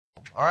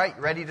All right,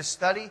 you ready to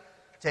study?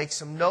 Take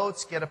some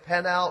notes, get a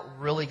pen out.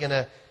 We're really going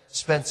to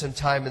spend some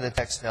time in the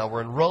text now.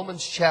 We're in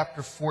Romans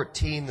chapter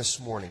 14 this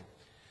morning.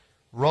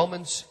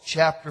 Romans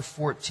chapter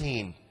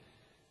 14.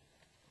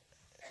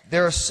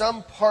 There are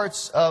some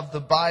parts of the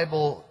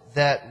Bible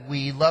that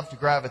we love to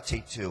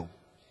gravitate to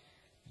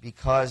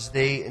because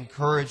they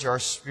encourage our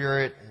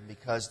spirit and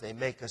because they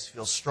make us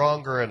feel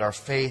stronger in our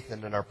faith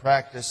and in our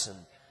practice. And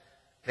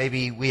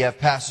maybe we have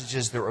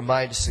passages that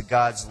remind us of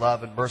God's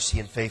love and mercy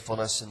and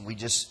faithfulness, and we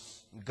just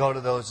go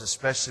to those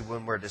especially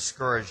when we're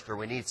discouraged or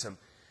we need some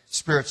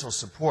spiritual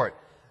support.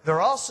 There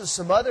are also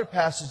some other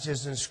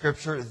passages in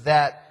Scripture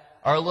that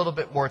are a little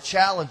bit more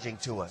challenging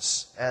to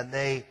us, and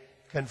they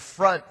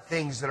confront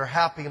things that are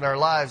happening in our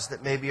lives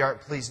that maybe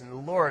aren't pleasing to the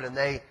Lord, and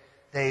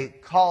they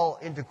call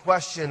into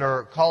question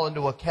or call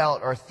into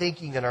account our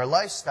thinking and our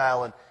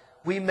lifestyle, and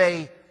we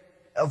may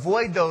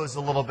avoid those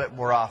a little bit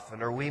more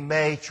often, or we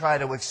may try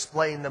to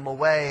explain them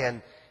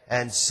away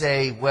and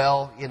say,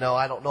 well,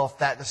 I don't know if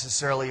that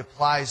necessarily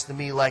applies to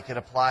me like it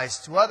applies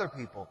to other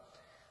people.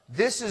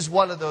 This is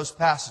one of those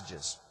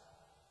passages.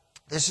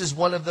 This is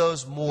one of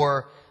those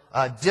more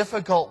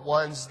difficult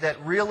ones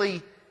that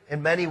really,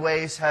 in many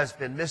ways, has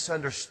been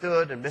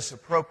misunderstood and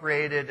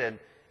misappropriated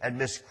and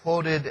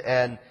misquoted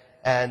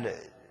and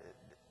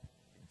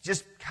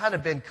just kind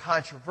of been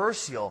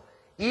controversial,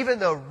 even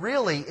though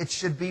really it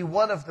should be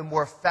one of the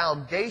more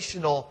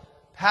foundational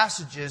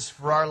passages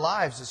for our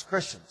lives as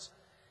Christians.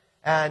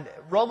 And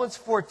Romans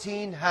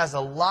 14 has a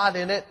lot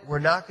in it. We're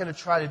not going to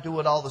try to do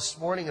it all this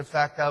morning. In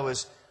fact, I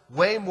was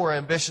way more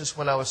ambitious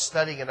when I was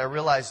studying, and I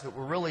realized that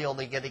we're really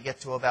only going to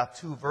get to about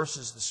 2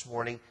 verses this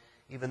morning,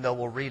 even though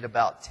we'll read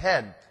about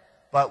 10.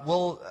 But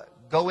we'll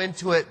go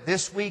into it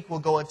this week. We'll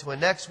go into it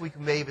next week.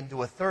 We may even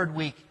do a third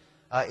week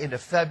into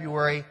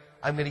February.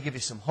 I'm going to give you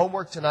some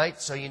homework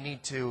tonight, so you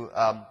need to,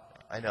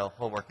 I know,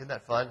 homework. Isn't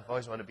that fun? I've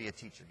always wanted to be a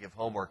teacher, give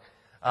homework.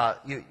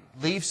 You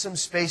leave some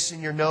space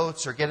in your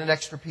notes or get an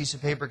extra piece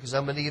of paper because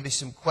I'm going to give you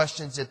some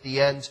questions at the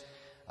end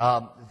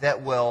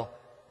that will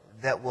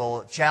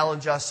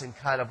challenge us and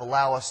kind of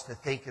allow us to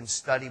think and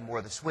study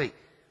more this week.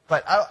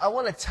 But I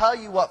want to tell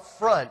you up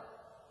front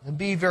and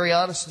be very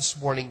honest this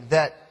morning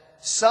that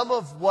some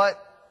of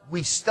what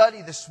we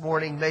study this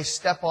morning may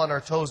step on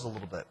our toes a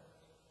little bit.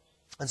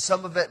 And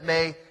some of it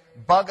may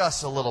bug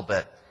us a little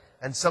bit.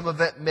 And some of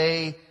it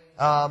may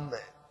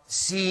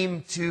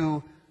seem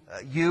to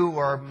you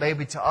or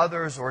maybe to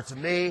others or to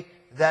me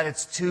that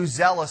it's too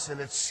zealous in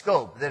its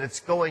scope, that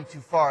it's going too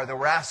far, that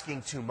we're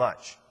asking too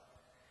much.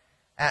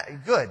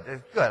 Good.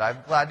 I'm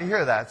glad to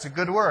hear that. It's a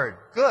good word.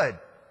 Good.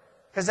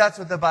 Because that's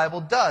what the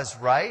Bible does,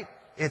 right?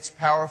 It's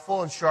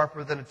powerful and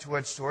sharper than a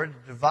two-edged sword.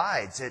 It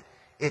divides.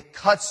 It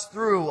cuts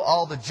through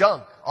all the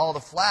junk, all the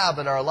flab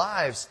in our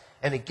lives,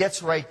 and it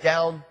gets right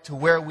down to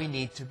where we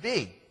need to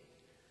be.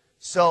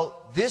 So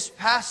this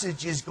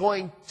passage is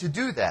going to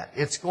do that.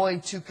 It's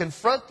going to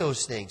confront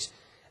those things.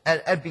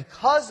 And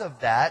because of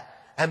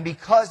that, and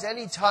because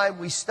any time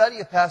we study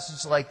a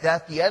passage like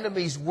that, the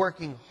enemy's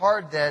working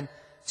hard then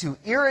to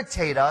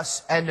irritate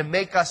us and to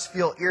make us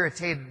feel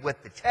irritated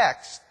with the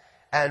text,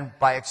 and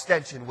by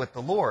extension with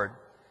the Lord,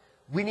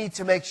 we need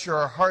to make sure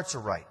our hearts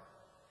are right.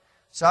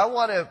 So I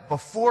want to,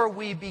 before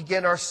we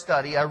begin our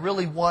study, I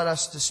really want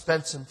us to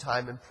spend some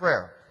time in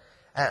prayer.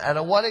 And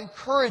I want to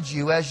encourage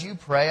you as you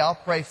pray. I'll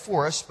pray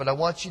for us, but I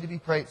want you to be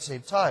praying at the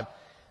same time.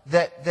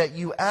 That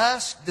you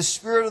ask the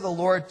Spirit of the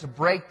Lord to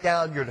break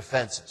down your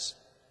defenses.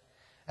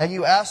 And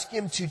you ask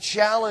Him to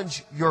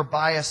challenge your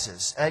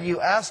biases. And you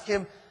ask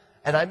Him,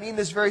 and I mean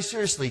this very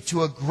seriously,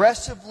 to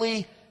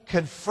aggressively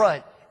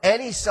confront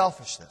any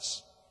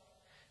selfishness.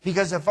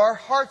 Because if our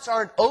hearts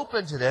aren't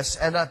open to this,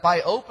 and by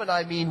open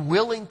I mean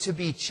willing to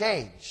be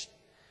changed,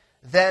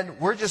 then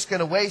we're just going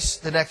to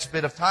waste the next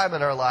bit of time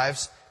in our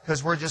lives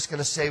because we're just going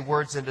to say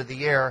words into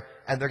the air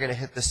and they're going to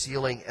hit the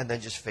ceiling and then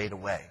just fade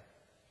away.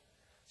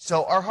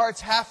 So our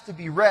hearts have to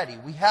be ready.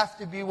 We have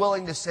to be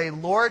willing to say,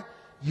 Lord,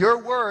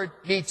 your word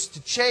needs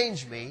to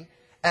change me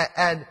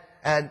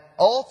and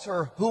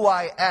alter who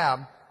I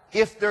am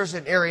if there's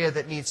an area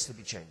that needs to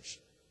be changed.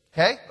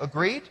 Okay?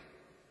 Agreed?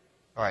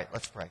 All right,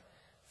 let's pray.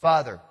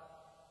 Father,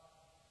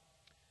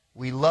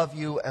 we love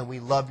you and we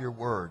love your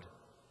word.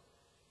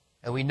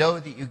 And we know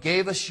that you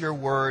gave us your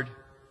word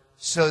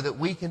so that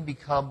we can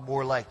become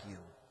more like you.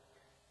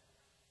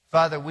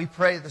 Father, we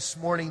pray this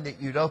morning that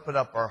you'd open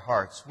up our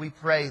hearts. We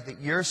pray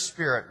that your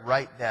Spirit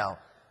right now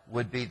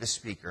would be the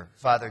speaker.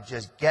 Father,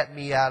 just get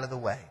me out of the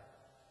way.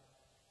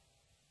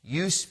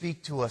 You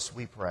speak to us,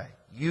 we pray.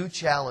 You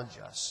challenge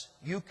us.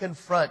 You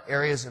confront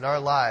areas in our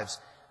lives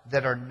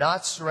that are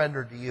not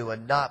surrendered to you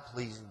and not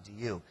pleasing to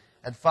you.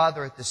 And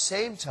Father, at the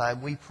same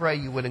time, we pray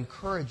you would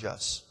encourage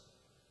us.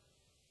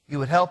 You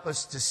would help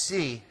us to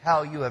see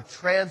how you have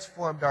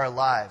transformed our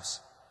lives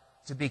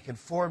to be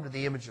conformed to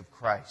the image of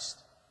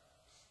Christ.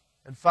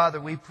 And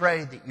Father, we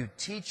pray that you'd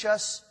teach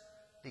us,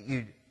 that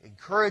you'd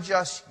encourage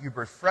us, you'd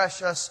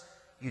refresh us,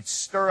 you'd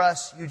stir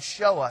us, you'd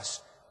show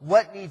us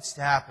what needs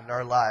to happen in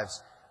our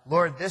lives.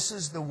 Lord, this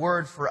is the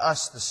word for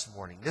us this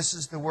morning. This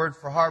is the word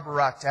for Harbor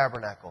Rock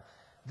Tabernacle.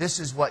 This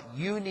is what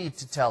you need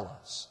to tell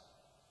us.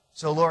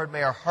 So, Lord,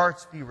 may our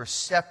hearts be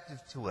receptive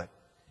to it.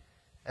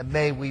 And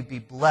may we be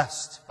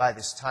blessed by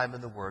this time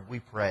in the Word, we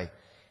pray.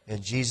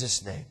 In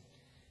Jesus' name,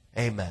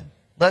 amen.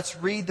 Let's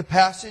read the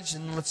passage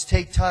and let's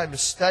take time to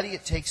study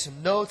it, take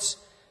some notes,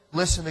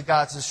 listen to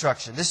God's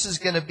instruction. This is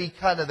going to be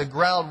kind of the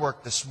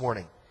groundwork this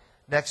morning.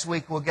 Next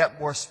week we'll get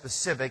more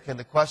specific, and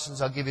the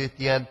questions I'll give you at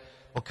the end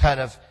will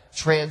kind of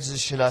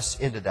transition us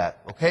into that.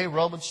 Okay,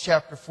 Romans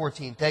chapter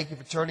 14. Thank you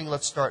for turning.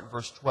 Let's start in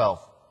verse 12.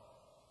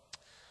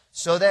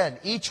 So then,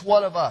 each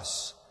one of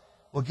us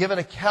will give an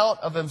account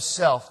of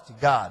himself to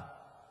God.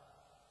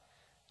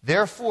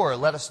 Therefore,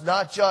 let us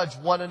not judge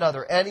one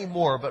another any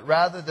more, but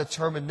rather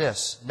determine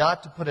this,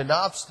 not to put an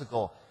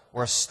obstacle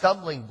or a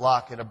stumbling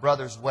block in a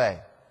brother's way.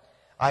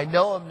 I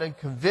know and am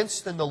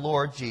convinced in the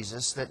Lord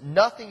Jesus that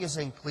nothing is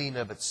unclean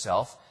of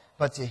itself,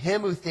 but to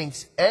him who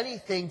thinks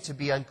anything to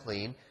be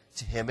unclean,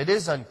 to him it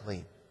is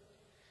unclean.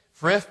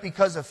 For if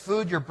because of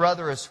food your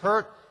brother is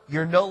hurt,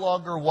 you're no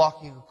longer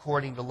walking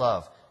according to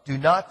love. Do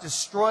not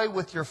destroy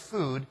with your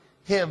food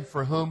him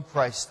for whom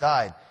Christ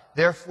died.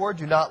 Therefore,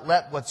 do not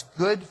let what's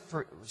good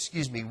for,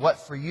 what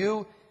for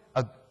you,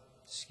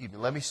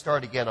 let me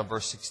start again on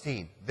verse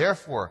 16.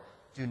 Therefore,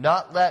 do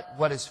not let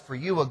what is for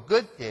you a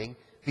good thing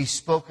be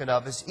spoken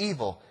of as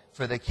evil.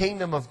 For the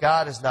kingdom of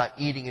God is not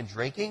eating and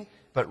drinking,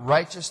 but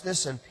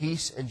righteousness and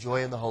peace and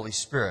joy in the Holy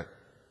Spirit.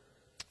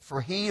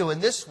 For he who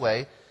in this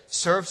way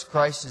serves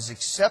Christ is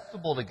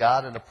acceptable to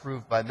God and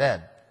approved by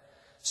men.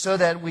 So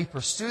then we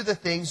pursue the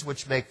things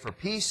which make for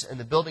peace and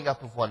the building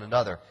up of one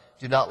another.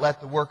 Do not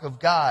let the work of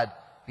God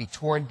be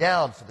torn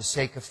down for the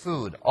sake of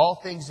food. All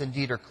things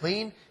indeed are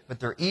clean, but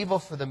they're evil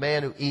for the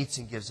man who eats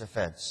and gives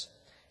offense.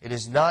 It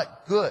is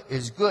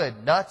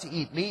good not to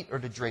eat meat or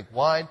to drink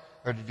wine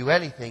or to do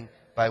anything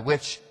by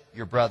which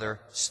your brother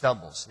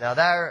stumbles. Now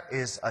there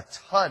is a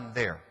ton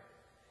there.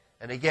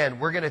 And again,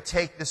 we're going to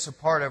take this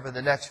apart over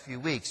the next few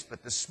weeks.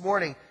 But this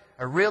morning,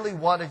 I really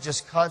want to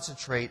just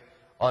concentrate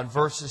on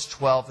verses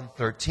 12 and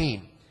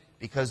 13.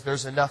 Because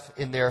there's enough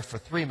in there for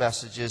 3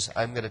 messages.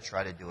 I'm going to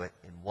try to do it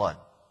in 1.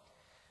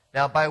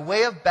 Now, by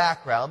way of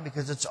background,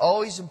 because it's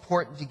always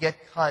important to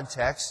get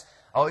context,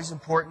 always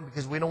important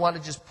because we don't want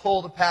to just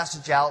pull the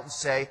passage out and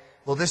say,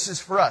 well, this is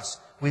for us.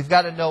 We've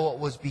got to know what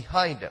was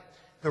behind it.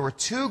 There were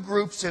 2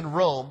 groups in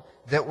Rome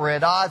that were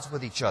at odds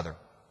with each other.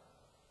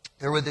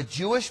 There were the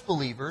Jewish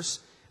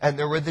believers and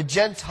there were the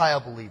Gentile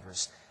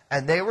believers.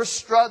 And they were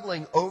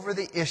struggling over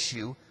the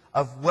issue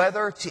of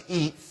whether to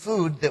eat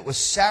food that was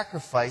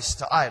sacrificed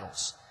to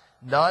idols.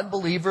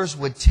 Non-believers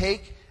would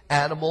take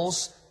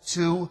animals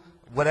to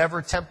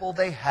whatever temple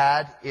they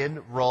had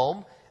in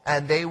Rome,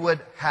 and they would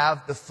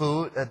have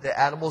the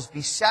animals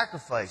be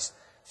sacrificed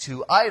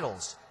to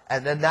idols.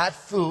 And then that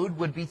food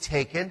would be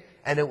taken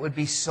and it would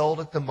be sold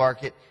at the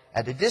market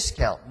at a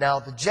discount. Now,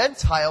 the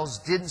Gentiles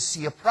didn't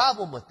see a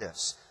problem with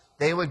this.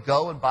 They would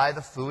go and buy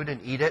the food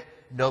and eat it,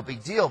 no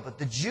big deal. But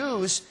the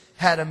Jews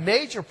had a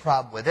major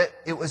problem with it.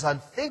 It was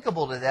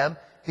unthinkable to them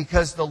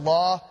because the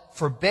law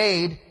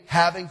forbade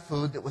having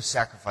food that was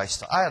sacrificed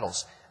to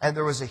idols. And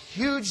there was a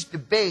huge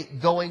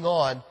debate going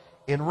on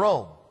in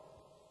Rome.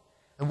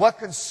 And what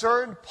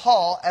concerned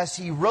Paul as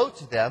he wrote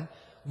to them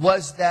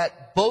was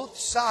that both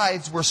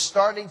sides were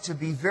starting to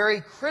be very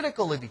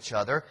critical of each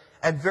other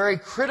and very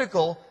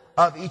critical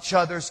of each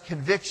other's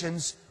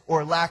convictions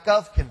or lack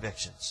of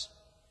convictions.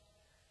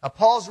 Now,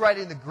 Paul's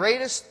writing the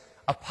greatest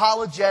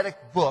apologetic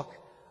book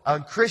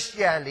on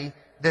Christianity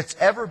that's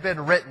ever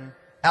been written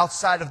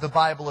outside of the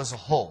Bible as a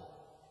whole.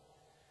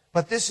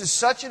 But this is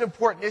such an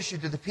important issue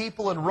to the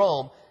people in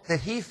Rome that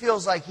he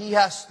feels like he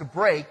has to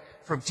break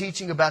from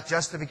teaching about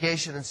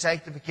justification and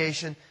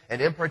sanctification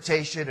and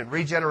impartation and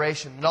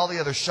regeneration and all the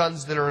other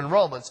shuns that are in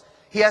Romans.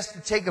 He has to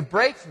take a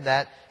break from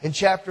that in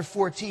chapter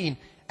 14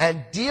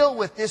 and deal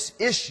with this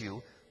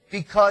issue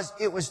because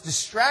it was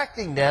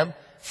distracting them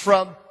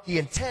from the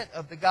intent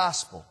of the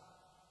gospel.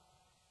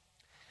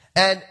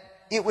 And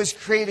it was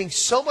creating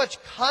so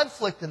much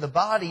conflict in the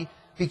body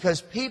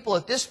because people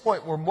at this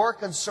point were more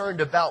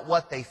concerned about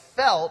what they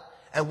felt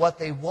and what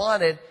they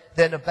wanted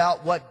than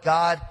about what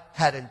God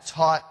had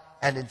taught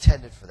and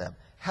intended for them.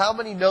 How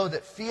many know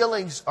that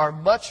feelings are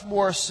much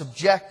more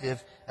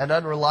subjective and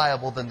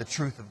unreliable than the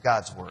truth of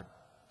God's Word?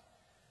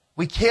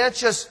 We can't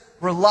just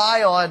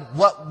rely on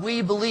what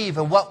we believe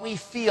and what we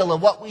feel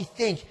and what we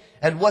think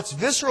and what's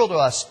visceral to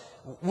us.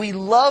 We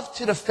love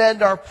to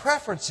defend our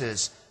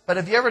preferences, but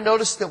have you ever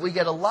noticed that we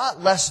get a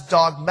lot less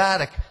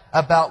dogmatic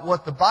about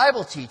what the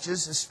Bible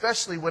teaches,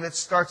 especially when it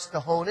starts to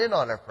hone in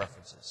on our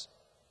preferences?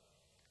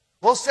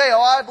 We'll say,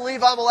 oh, I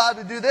believe I'm allowed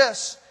to do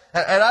this,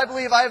 and I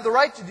believe I have the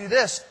right to do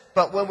this.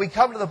 But when we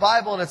come to the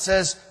Bible and it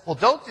says, well,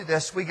 don't do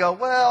this, we go,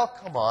 well,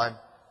 come on,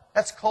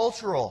 that's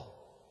cultural.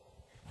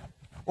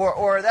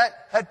 Or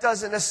that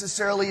doesn't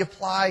necessarily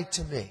apply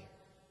to me.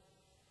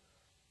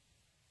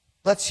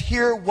 Let's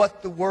hear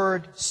what the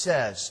Word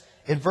says.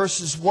 In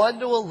verses 1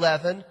 to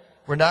 11,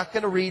 we're not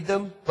going to read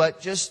them,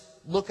 but just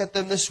look at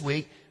them this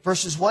week.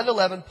 Verses 1 to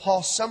 11,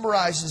 Paul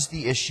summarizes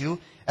the issue,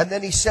 and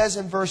then he says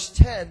in verse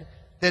 10,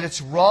 that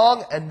it's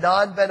wrong and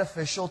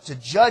non-beneficial to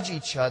judge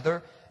each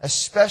other,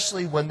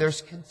 especially when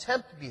there's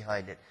contempt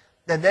behind it.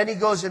 And then he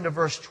goes into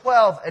verse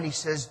 12 and he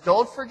says,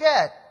 don't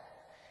forget,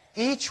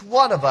 each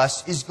one of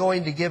us is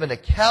going to give an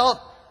account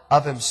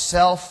of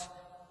himself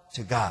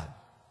to God.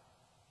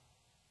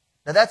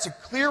 Now that's a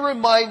clear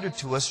reminder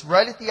to us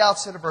right at the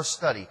outset of our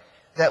study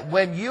that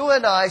when you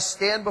and I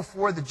stand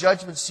before the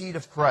judgment seat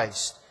of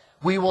Christ,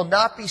 we will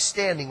not be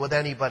standing with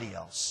anybody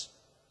else.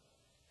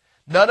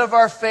 None of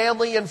our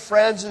family and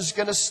friends is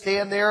going to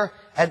stand there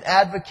and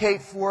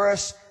advocate for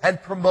us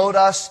and promote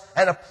us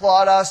and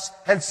applaud us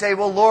and say,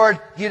 well, Lord,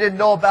 you didn't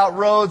know about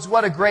Rhodes.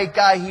 What a great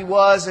guy he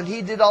was. And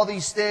he did all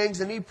these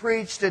things and he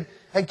preached and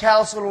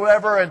counseled or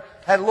whatever.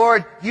 And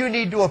Lord, you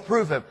need to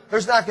approve him.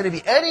 There's not going to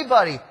be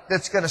anybody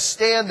that's going to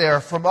stand there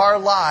from our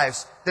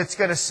lives that's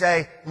going to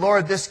say,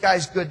 Lord, this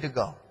guy's good to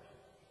go.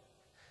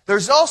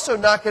 There's also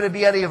not going to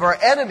be any of our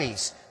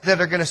enemies that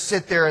are going to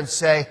sit there and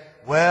say,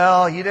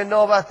 well, you didn't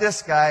know about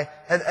this guy.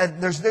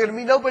 And there's going to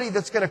be nobody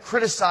that's going to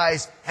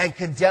criticize and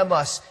condemn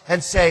us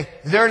and say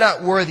they're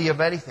not worthy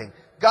of anything.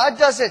 God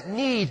doesn't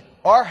need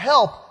our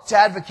help to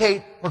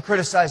advocate or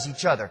criticize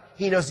each other.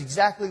 He knows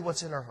exactly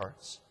what's in our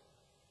hearts.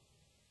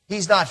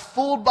 He's not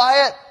fooled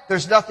by it.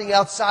 There's nothing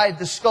outside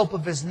the scope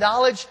of his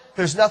knowledge.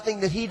 There's nothing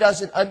that he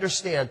doesn't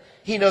understand.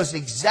 He knows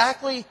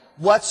exactly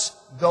what's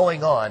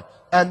going on.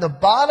 And the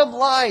bottom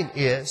line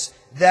is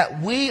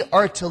that we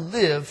are to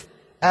live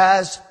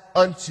as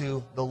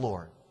unto the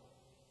Lord.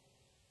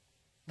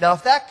 Now,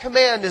 if that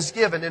command is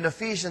given in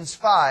Ephesians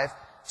 5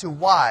 to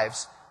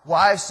wives,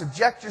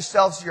 subject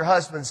yourselves to your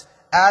husbands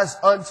as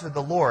unto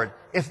the Lord.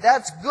 If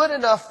that's good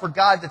enough for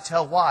God to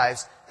tell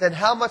wives, then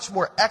how much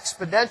more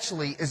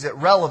exponentially is it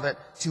relevant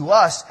to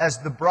us as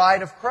the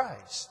bride of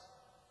Christ?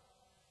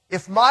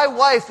 If my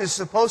wife is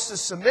supposed to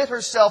submit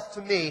herself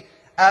to me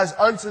as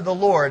unto the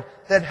Lord,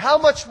 then how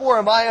much more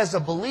am I as a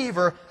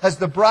believer, as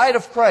the bride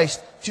of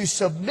Christ, to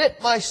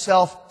submit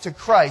myself to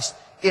Christ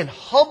in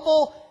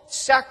humble,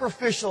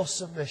 sacrificial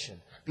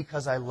submission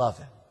because I love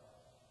him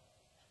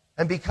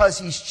and because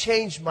he's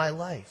changed my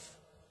life.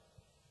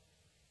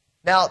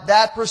 Now,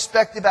 that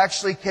perspective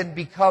actually can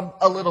become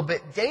a little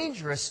bit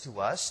dangerous to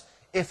us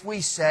if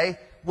we say,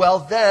 well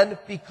then,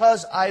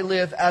 because I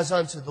live as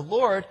unto the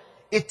Lord,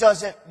 it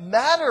doesn't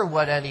matter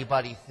what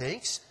anybody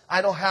thinks.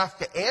 I don't have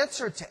to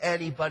answer to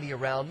anybody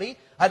around me.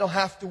 I don't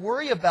have to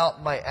worry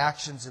about my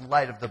actions in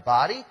light of the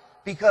body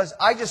because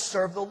I just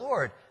serve the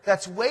Lord.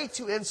 That's way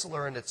too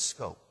insular in its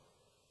scope.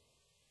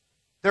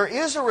 There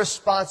is a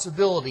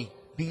responsibility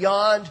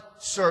beyond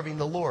serving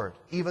the Lord,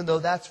 even though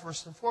that's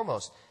first and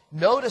foremost.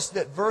 Notice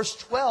that verse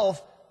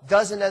 12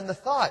 doesn't end the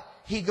thought.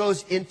 He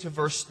goes into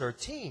verse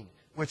 13,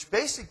 which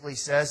basically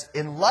says,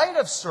 in light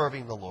of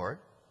serving the Lord,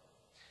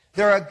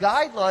 there are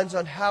guidelines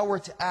on how we're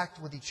to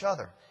act with each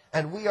other.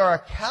 And we are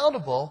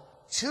accountable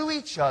to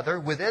each other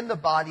within the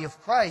body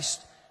of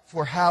Christ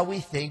for how we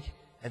think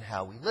and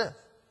how we live.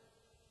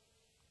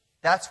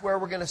 That's where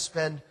we're going to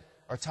spend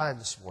our time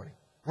this morning.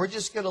 We're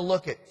just going to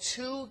look at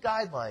two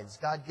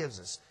guidelines God gives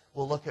us.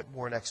 We'll look at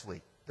more next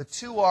week. The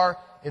two are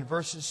in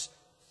verse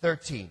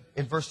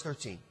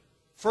 13.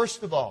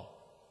 First of all,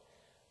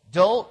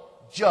 don't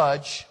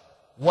judge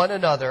one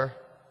another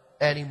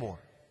anymore.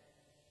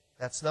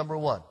 That's number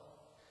one.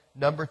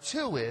 Number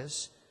two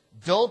is,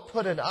 don't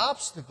put an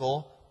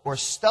obstacle or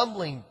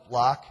stumbling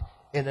block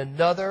in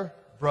another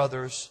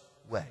brother's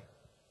way.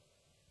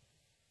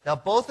 Now,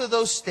 both of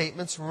those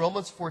statements from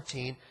Romans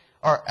 14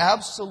 are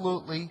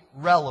absolutely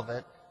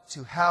relevant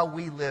to how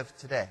we live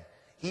today,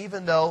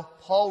 even though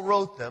Paul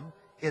wrote them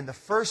in the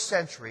first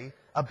century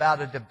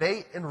about a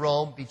debate in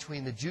Rome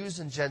between the Jews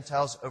and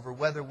Gentiles over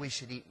whether we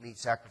should eat meat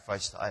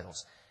sacrificed to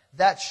idols.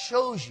 That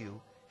shows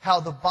you how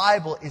the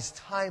Bible is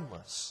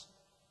timeless.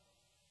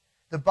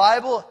 The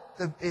Bible,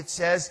 it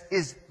says,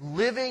 is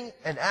living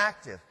and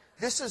active.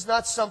 This is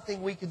not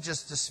something we can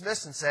just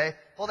dismiss and say,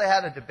 well, they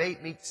had a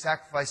debate, meat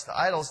sacrificed to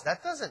idols.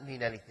 That doesn't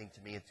mean anything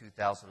to me in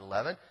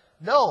 2011.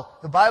 No,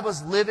 the Bible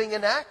is living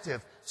and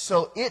active.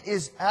 So it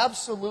is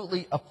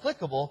absolutely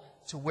applicable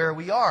to where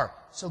we are.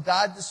 So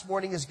God this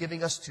morning is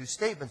giving us two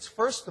statements.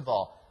 First of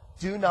all,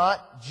 do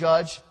not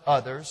judge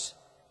others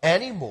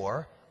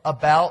anymore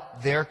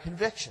about their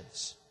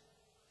convictions.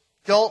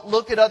 Don't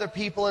look at other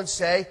people and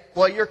say,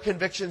 well, your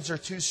convictions are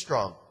too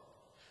strong,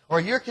 or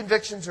your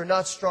convictions are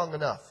not strong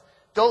enough.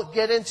 Don't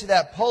get into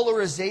that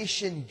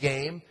polarization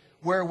game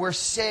where we're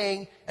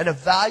saying and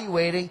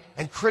evaluating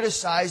and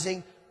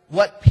criticizing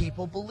what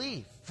people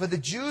believe. For the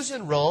Jews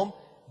in Rome,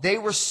 they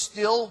were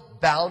still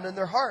bound in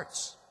their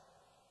hearts.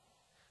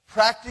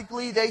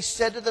 Practically, they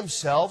said to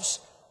themselves,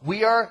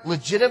 we are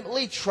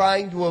legitimately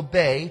trying to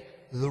obey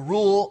the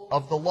rule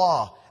of the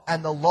law.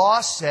 And the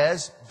law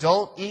says,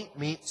 don't eat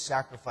meat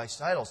sacrificed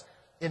to idols.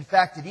 In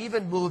fact, it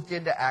even moved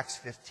into Acts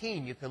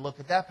 15. You can look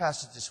at that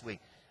passage this week,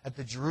 at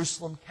the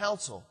Jerusalem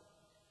Council,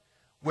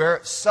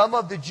 where some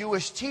of the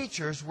Jewish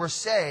teachers were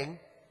saying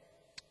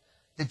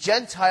the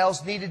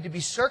Gentiles needed to be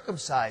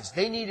circumcised.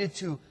 They needed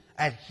to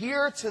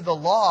adhere to the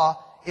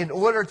law in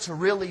order to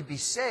really be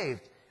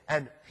saved.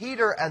 And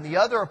Peter and the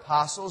other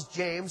apostles,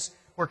 James,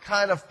 were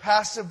kind of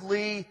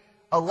passively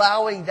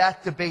allowing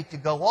that debate to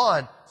go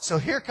on. So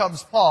here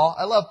comes Paul.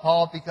 I love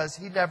Paul because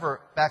he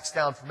never backs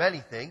down from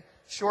anything.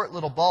 Short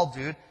little bald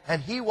dude. And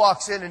he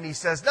walks in and he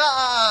says,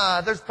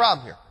 nah, there's a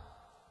problem here.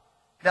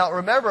 Now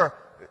remember,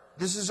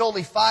 this is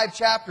only 5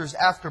 chapters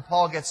after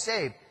Paul gets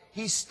saved.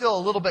 He's still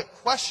a little bit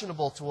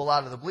questionable to a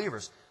lot of the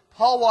believers.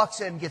 Paul walks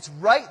in and gets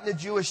right in the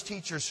Jewish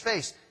teacher's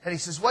face. And he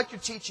says, what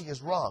you're teaching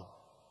is wrong.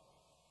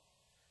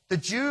 The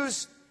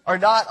Jews are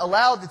not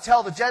allowed to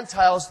tell the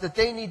Gentiles that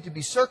they need to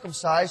be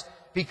circumcised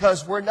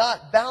because we're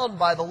not bound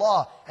by the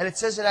law. And it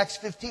says in Acts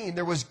 15,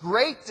 there was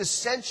great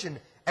dissension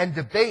and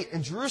debate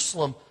in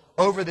Jerusalem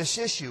over this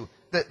issue.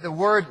 The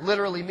word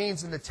literally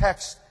means in the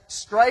text,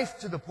 strife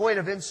to the point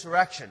of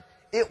insurrection.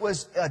 It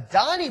was a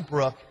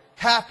Donnybrook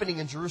happening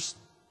in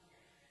Jerusalem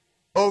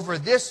over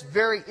this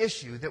very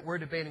issue that we're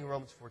debating in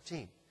Romans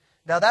 14.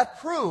 Now that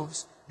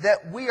proves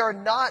that we are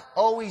not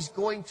always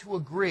going to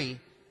agree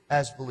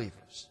as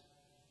believers.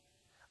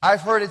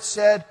 I've heard it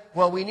said,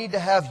 well, we need to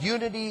have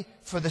unity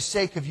for the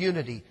sake of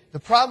unity. The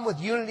problem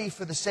with unity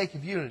for the sake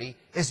of unity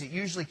is it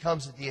usually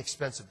comes at the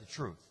expense of the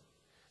truth.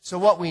 So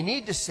what we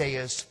need to say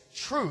is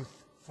truth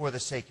for the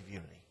sake of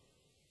unity.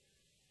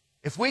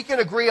 If we can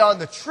agree on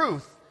the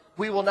truth,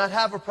 we will not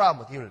have a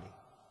problem with unity.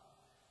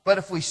 But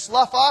if we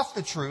slough off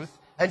the truth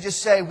and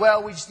just say,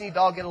 well, we just need to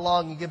all get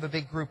along and give a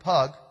big group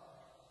hug,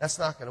 that's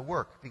not going to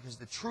work because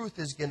the truth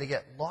is going to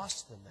get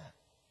lost in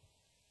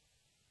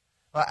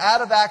that.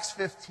 Out of Acts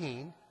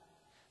 15,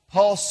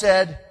 Paul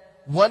said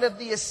one of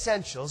the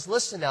essentials,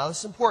 listen now, this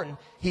is important.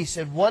 He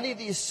said one of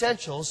the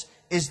essentials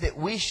is that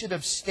we should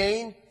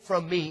abstain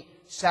from meat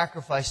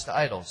sacrificed to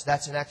idols.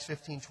 That's in Acts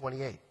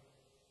 15:28.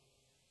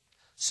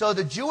 So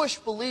the Jewish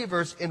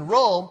believers in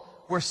Rome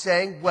were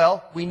saying,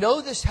 well, we know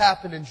this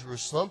happened in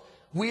Jerusalem.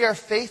 We are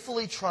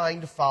faithfully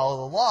trying to follow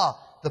the law.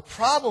 The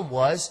problem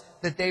was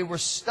that they were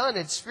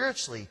stunted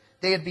spiritually.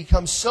 They had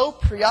become so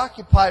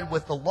preoccupied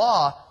with the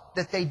law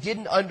that they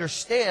didn't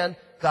understand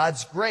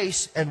God's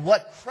grace and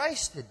what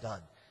Christ had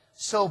done.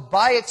 So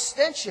by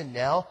extension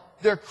now,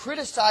 they're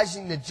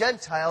criticizing the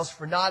Gentiles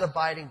for not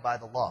abiding by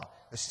the law.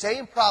 The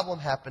same problem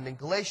happened in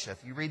Galatia.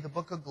 If you read the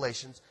book of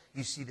Galatians,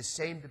 you see the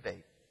same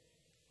debate.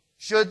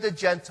 Should the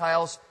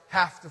Gentiles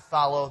have to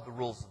follow the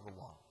rules of the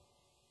law?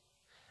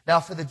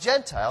 Now for the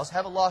Gentiles,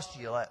 haven't lost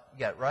you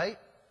yet, right?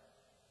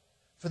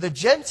 For the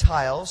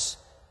Gentiles,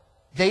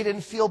 they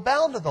didn't feel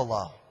bound to the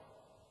law.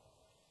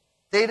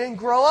 They didn't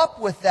grow up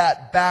with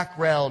that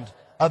background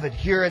of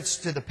adherence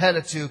to the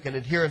Pentateuch and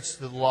adherence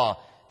to the law.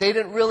 They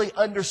didn't really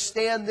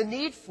understand the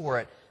need for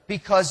it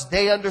because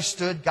they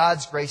understood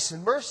God's grace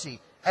and mercy.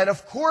 And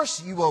of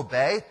course you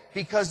obey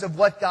because of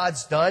what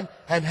God's done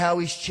and how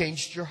He's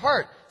changed your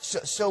heart.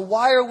 So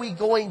why are we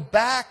going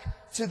back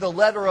to the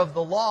letter of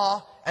the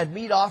law and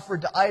meat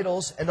offered to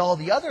idols and all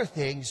the other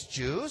things,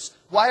 Jews?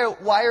 Why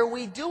are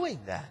we doing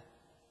that?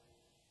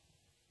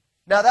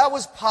 Now that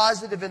was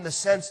positive in the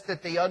sense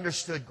that they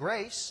understood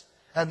grace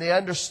and they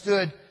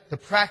understood the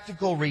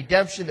practical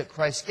redemption that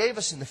Christ gave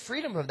us and the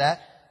freedom of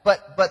that.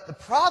 But the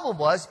problem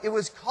was it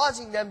was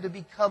causing them to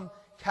become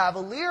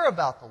cavalier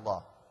about the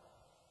law.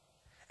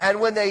 And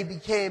when they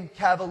became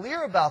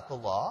cavalier about the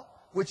law,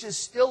 which is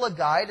still a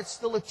guide, it's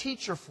still a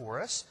teacher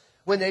for us,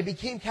 when they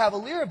became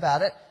cavalier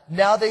about it,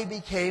 now they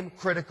became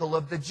critical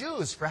of the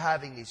Jews for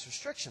having these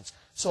restrictions.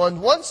 So on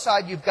one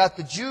side, you've got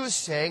the Jews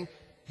saying,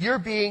 you're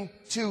being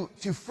too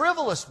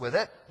frivolous with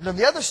it. And on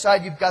the other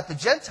side, you've got the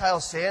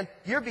Gentiles saying,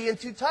 you're being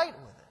too tight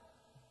with it.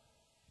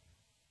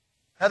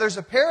 Now there's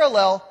a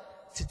parallel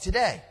to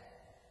today.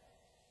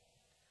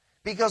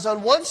 Because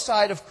on one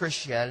side of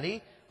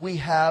Christianity, we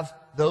have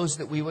those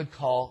that we would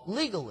call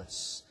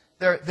legalists.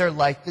 They're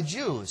like the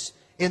Jews.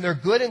 In their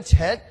good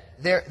intent,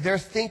 they're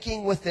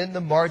thinking within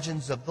the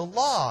margins of the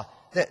law.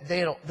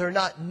 They're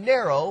not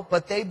narrow,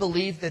 but they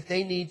believe that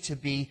they need to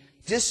be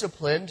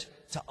disciplined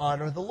to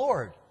honor the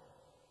Lord.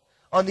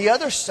 On the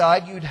other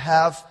side, you'd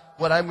have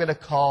what I'm going to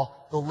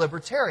call the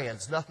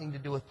libertarians. Nothing to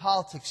do with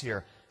politics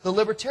here. The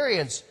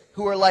libertarians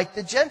who are like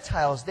the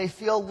Gentiles. They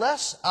feel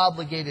less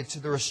obligated to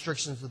the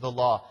restrictions of the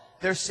law.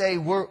 They're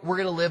saying we're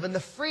going to live in the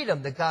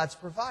freedom that God's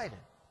provided.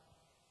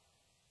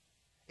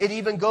 It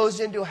even goes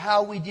into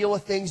how we deal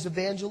with things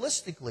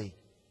evangelistically.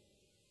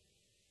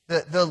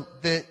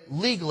 The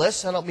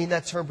legalists, I don't mean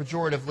that term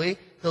pejoratively,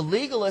 the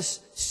legalists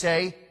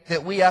say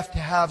that we have to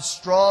have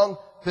strong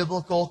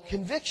biblical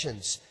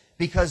convictions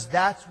because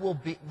that's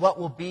what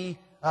will be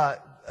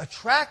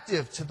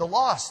attractive to the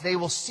lost. They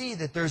will see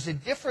that there's a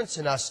difference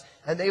in us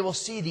and they will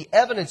see the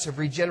evidence of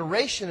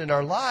regeneration in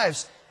our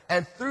lives,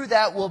 and through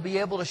that we'll be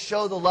able to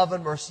show the love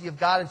and mercy of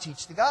God and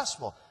teach the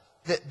gospel.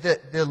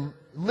 The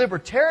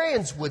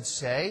libertarians would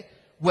say,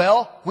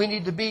 well, we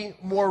need to be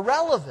more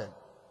relevant.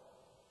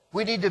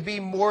 We need to be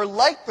more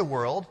like the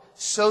world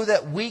so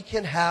that we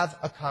can have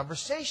a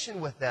conversation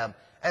with them.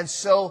 And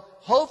so,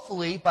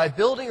 hopefully, by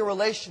building a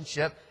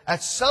relationship,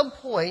 at some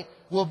point,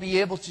 we'll be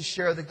able to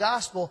share the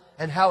gospel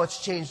and how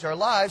it's changed our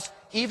lives,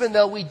 even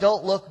though we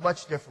don't look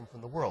much different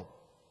from the world.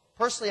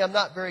 Personally, I'm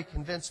not very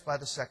convinced by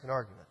the second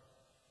argument.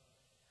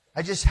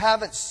 I just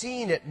haven't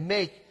seen it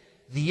make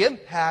the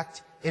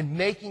impact in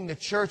making the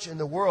church and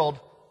the world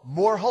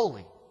more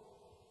holy.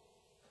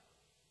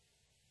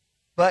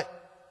 But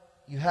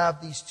you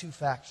have these two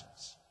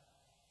factions.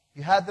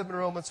 You had them in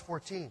Romans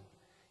 14.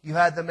 You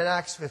had them in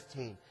Acts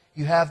 15.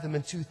 You have them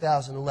in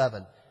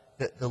 2011.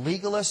 The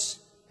legalists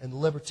and the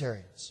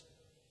libertarians.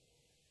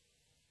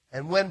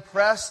 And when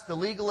pressed, the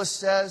legalist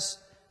says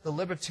the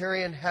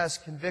libertarian has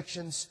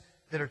convictions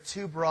that are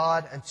too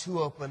broad and too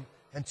open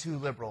and too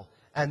liberal.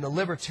 And the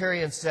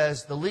libertarian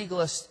says the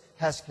legalist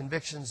has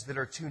convictions that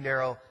are too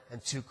narrow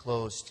and too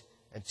closed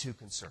and too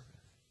conservative.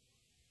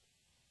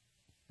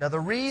 Now, the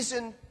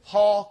reason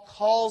Paul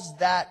calls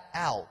that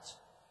out,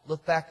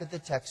 look back at the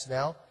text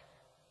now,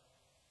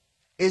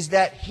 is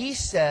that he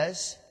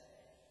says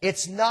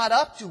it's not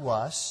up to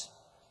us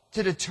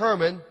to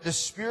determine the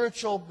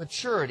spiritual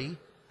maturity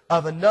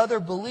of another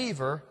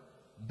believer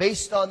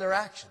based on their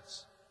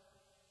actions.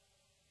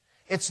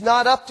 It's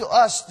not up to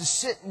us to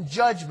sit in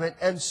judgment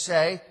and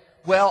say,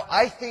 well,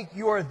 I think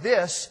you're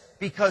this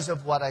because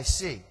of what I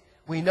see.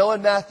 We know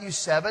in Matthew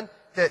 7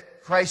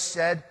 that Christ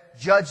said,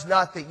 judge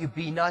not that you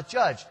be not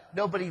judged.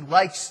 Nobody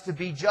likes to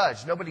be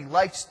judged. Nobody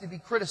likes to be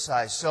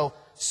criticized. So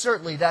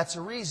certainly that's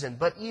a reason.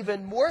 But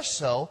even more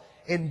so,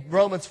 in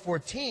Romans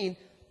 14,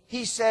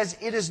 he says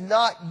it is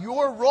not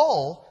your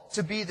role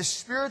to be the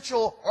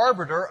spiritual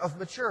arbiter of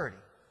maturity.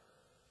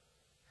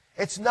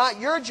 It's not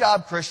your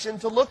job, Christian,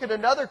 to look at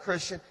another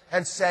Christian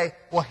and say,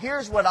 well,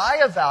 here's what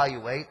I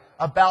evaluate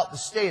about the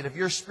state of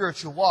your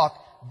spiritual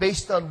walk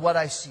based on what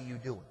I see you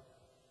doing.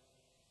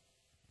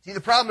 See,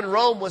 the problem in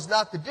Rome was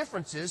not the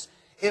differences,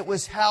 it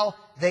was how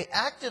they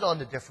acted on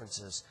the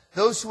differences.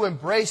 Those who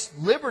embraced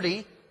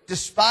liberty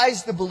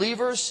despised the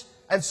believers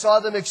and saw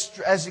them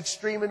as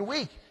extreme and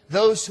weak.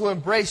 Those who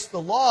embraced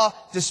the law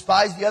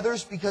despised the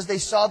others because they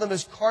saw them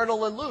as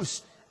carnal and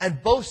loose.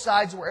 And both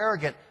sides were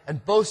arrogant,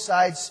 and both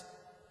sides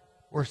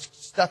were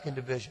stuck in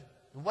division.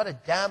 And what a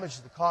damage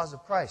to the cause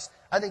of Christ.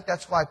 I think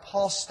that's why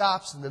Paul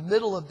stops in the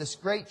middle of this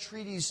great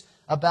treatise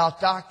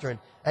about doctrine,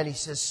 and he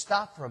says,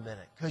 stop for a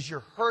minute, because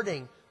you're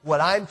hurting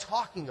what I'm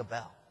talking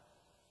about.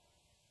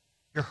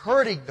 You're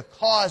hurting the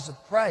cause of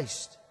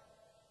Christ.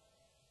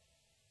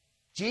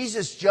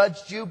 Jesus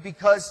judged you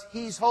because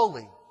He's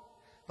holy.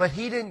 But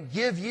He didn't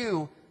give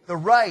you the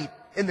right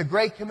in the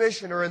Great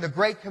Commission or in the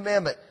Great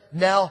Commandment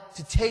now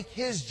to take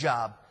His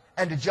job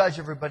and to judge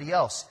everybody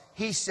else.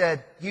 He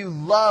said, you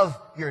love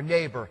your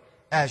neighbor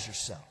as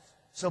yourself.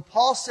 So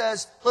Paul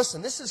says,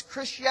 listen, this is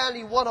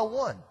Christianity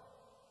 101.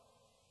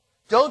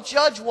 Don't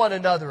judge one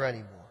another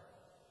anymore.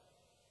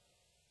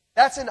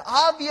 That's an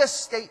obvious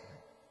statement.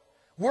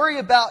 Worry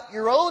about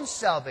your own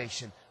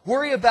salvation.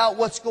 Worry about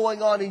what's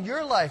going on in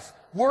your life.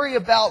 Worry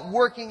about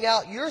working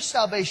out your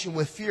salvation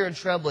with fear and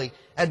trembling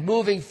and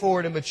moving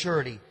forward in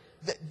maturity.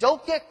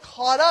 Don't get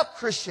caught up,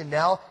 Christian,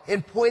 now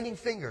in pointing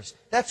fingers.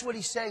 That's what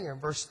he's saying here in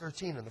verse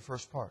 13 in the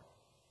first part.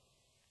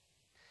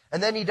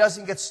 And then he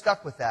doesn't get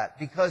stuck with that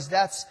because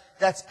that's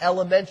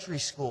elementary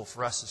school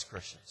for us as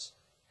Christians.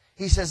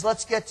 He says,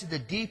 let's get to the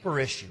deeper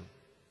issue.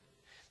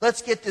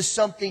 Let's get to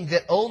something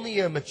that only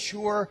a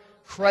mature,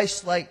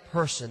 Christ-like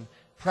person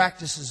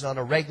practices on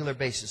a regular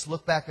basis.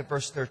 Look back at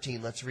verse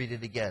 13. Let's read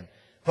it again.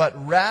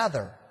 But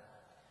rather,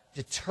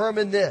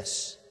 determine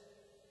this,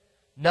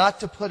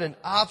 not to put an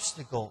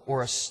obstacle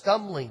or a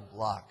stumbling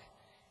block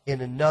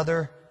in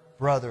another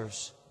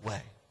brother's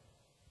way.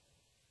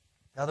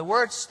 Now, the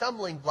word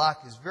stumbling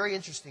block is very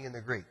interesting in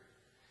the Greek.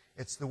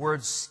 It's the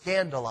word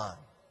scandalon.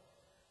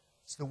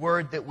 It's the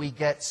word that we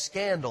get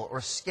scandal or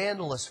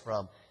scandalous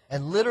from.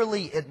 And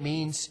literally it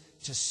means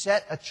to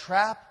set a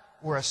trap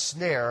or a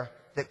snare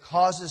that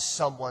causes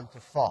someone to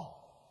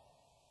fall.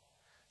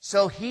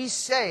 So he's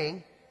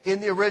saying,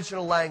 in the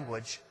original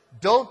language,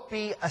 don't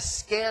be a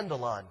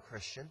scandalon,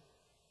 Christian.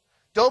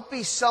 Don't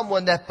be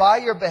someone that by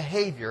your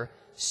behavior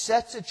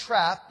sets a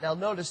trap. Now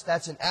notice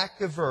that's an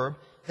active verb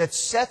that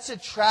sets a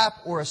trap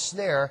or a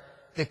snare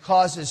that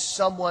causes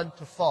someone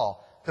to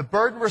fall. The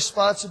burden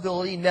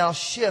responsibility now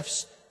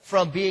shifts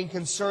from being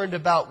concerned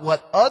about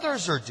what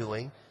others are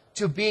doing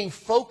to being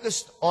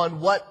focused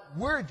on what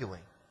we're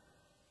doing.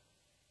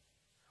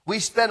 We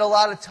spend a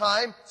lot of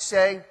time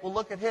saying, well,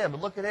 look at him,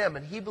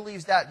 and he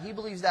believes that, and he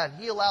believes that,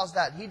 and he allows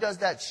that, and he does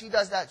that,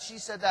 she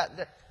said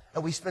that.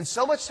 And we spend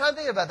so much time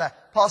thinking about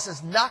that. Paul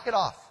says, knock it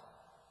off.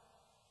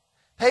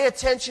 Pay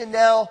attention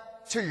now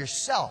to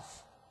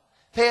yourself.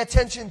 Pay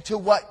attention to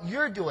what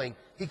you're doing,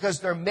 because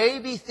there may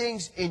be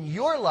things in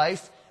your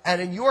life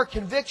and in your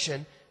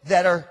conviction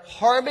that are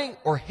harming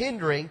or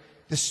hindering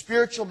the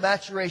spiritual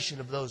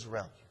maturation of those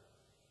around you.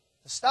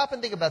 Stop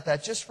and think about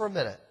that just for a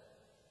minute.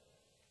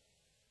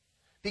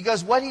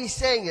 Because what he's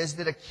saying is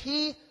that a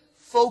key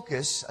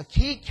focus, a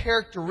key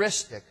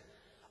characteristic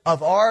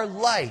of our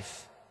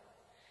life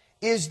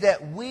is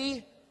that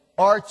we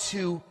are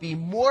to be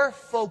more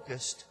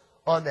focused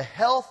on the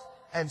health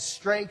and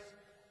strength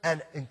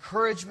and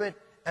encouragement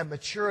and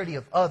maturity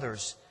of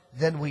others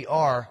than we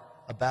are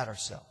about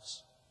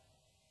ourselves.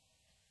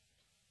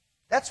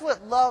 That's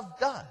what love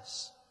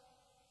does.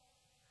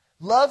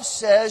 Love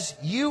says,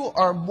 you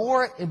are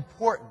more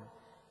important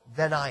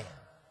than I am.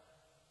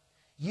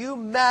 You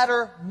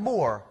matter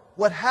more.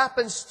 What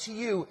happens to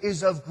you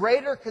is of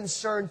greater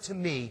concern to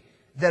me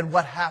than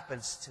what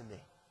happens to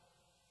me.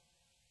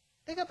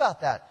 Think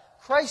about that.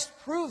 Christ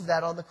proved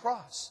that on the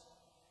cross.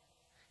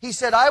 He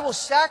said, I will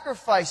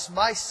sacrifice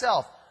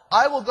myself.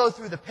 I will go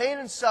through the pain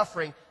and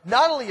suffering,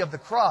 not only of the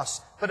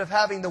cross, but of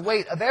having the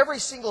weight of every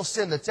single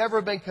sin that's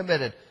ever been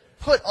committed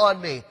put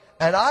on me.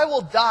 And I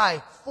will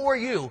die for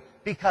you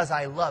because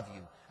I love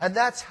you. And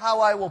that's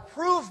how I will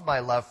prove my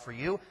love for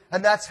you.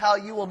 And that's how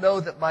you will know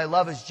that my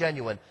love is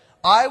genuine.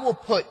 I will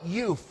put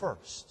you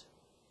first.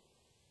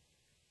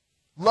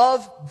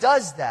 Love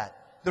does that.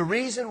 The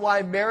reason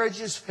why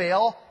marriages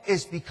fail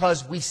is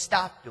because we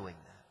stop doing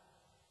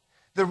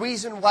that. The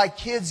reason why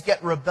kids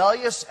get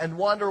rebellious and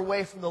wander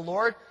away from the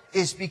Lord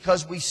is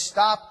because we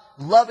stop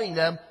loving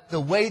them the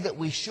way that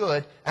we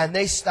should, and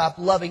they stop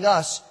loving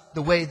us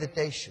the way that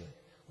they should.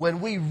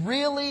 When we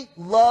really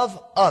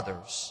love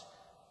others,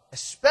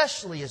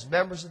 especially as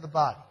members of the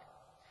body,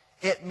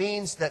 it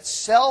means that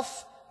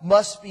self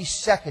must be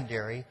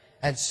secondary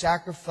and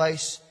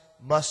sacrifice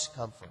must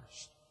come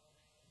first.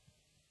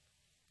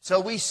 So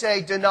we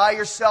say, deny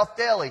yourself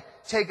daily,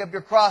 take up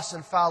your cross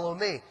and follow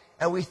me.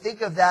 And we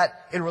think of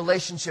that in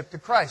relationship to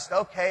Christ.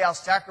 Okay, I'll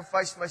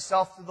sacrifice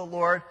myself to the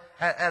Lord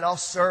and I'll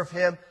serve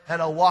Him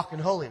and I'll walk in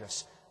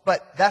holiness.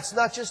 But that's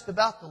not just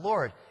about the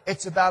Lord.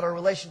 It's about our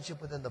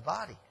relationship within the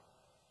body.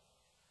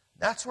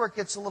 That's where it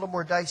gets a little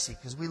more dicey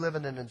because we live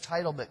in an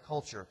entitlement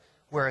culture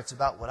where it's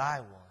about what I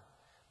want.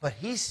 But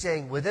He's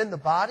saying within the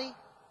body,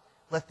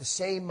 let the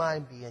same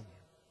mind be in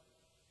you.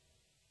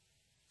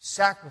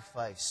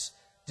 Sacrifice,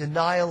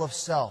 denial of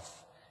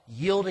self,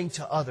 yielding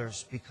to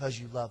others because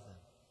you love them.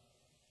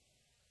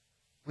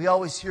 We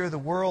always hear the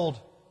world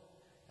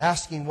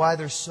asking why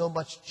there's so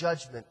much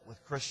judgment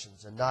with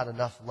Christians and not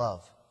enough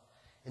love.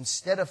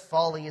 Instead of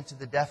falling into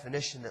the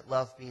definition that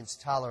love means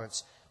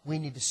tolerance, we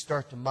need to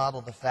start to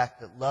model the fact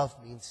that love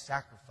means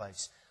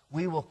sacrifice.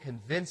 We will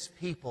convince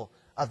people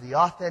of the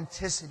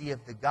authenticity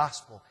of the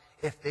gospel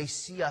if they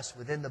see us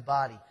within the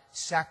body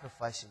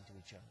sacrificing to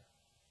each other.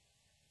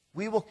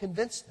 We will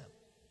convince them.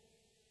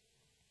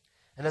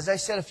 And as I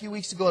said a few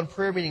weeks ago in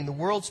prayer meeting, the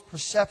world's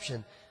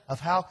perception of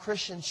how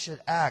Christians should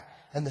act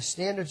and the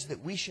standards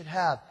that we should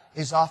have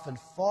is often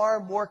far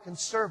more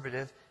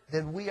conservative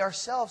than we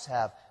ourselves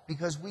have,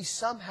 because we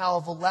somehow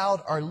have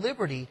allowed our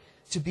liberty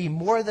to be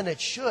more than it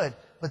should.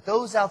 But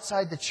those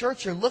outside the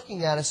church are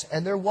looking at us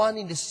and they're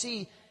wanting to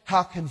see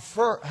how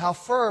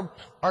firm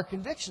our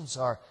convictions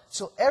are.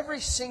 So every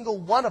single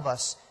one of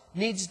us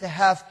needs to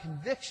have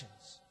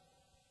convictions.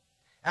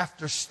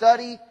 After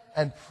study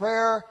and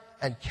prayer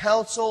and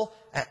counsel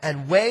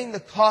and weighing the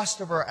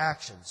cost of our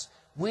actions,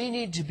 we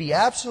need to be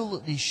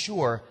absolutely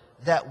sure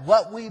that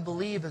what we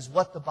believe is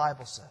what the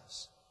Bible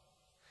says.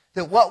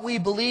 That what we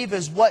believe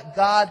is what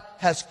God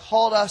has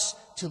called us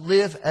to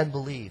live and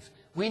believe.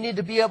 We need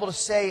to be able to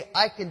say,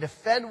 I can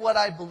defend what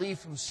I believe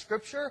from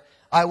Scripture.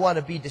 I want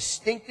to be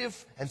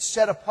distinctive and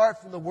set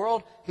apart from the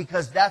world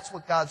because that's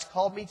what God's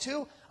called me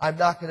to. I'm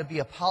not going to be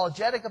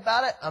apologetic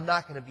about it. I'm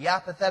not going to be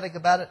apathetic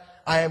about it.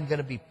 I am going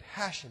to be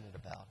passionate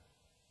about it.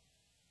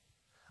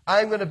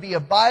 I'm going to be a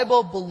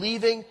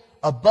Bible-believing,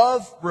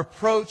 above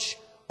reproach,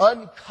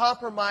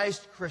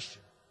 uncompromised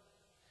Christian.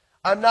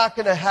 I'm not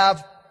going to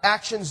have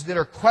actions that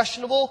are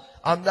questionable.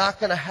 I'm not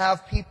going to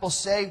have people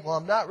say, well,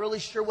 I'm not really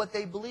sure what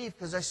they believe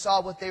because I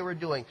saw what they were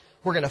doing.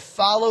 We're going to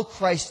follow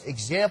Christ's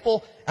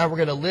example and we're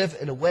going to live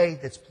in a way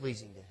that's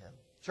pleasing to Him.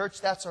 Church,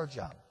 that's our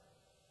job.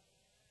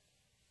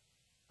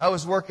 I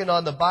was working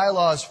on the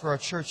bylaws for our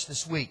church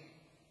this week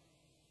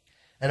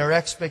and our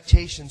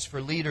expectations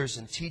for leaders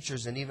and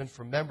teachers and even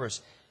for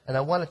members. And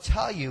I want to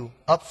tell you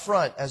up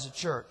front as a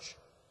church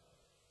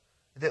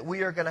that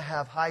we are going to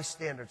have high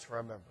standards for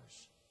our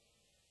members.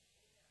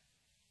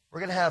 We're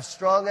going to have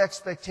strong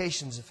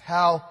expectations of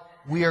how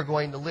we are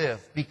going to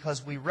live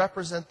because we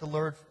represent the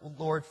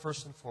Lord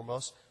first and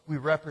foremost. We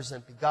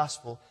represent the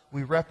gospel.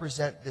 We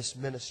represent this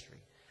ministry.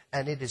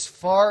 And it is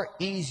far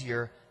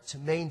easier to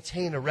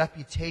maintain a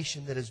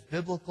reputation that is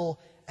biblical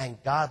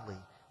and godly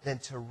than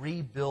to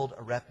rebuild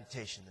a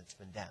reputation that's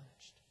been damaged.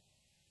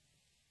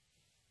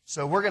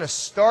 So we're going to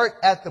start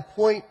at the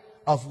point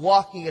of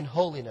walking in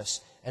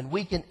holiness. And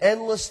we can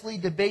endlessly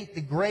debate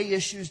the gray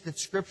issues that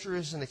Scripture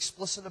isn't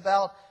explicit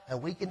about,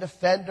 and we can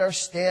defend our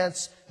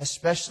stance,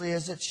 especially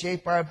as it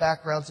shapes our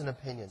backgrounds and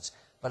opinions.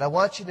 But I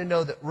want you to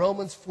know that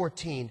Romans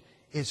 14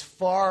 is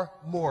far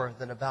more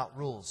than about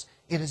rules.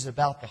 It is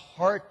about the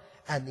heart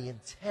and the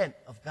intent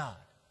of God.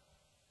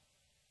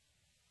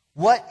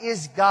 What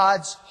is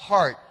God's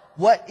heart?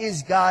 What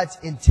is God's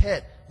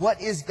intent? What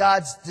is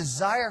God's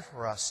desire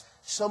for us?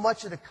 So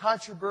much of the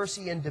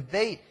controversy and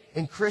debate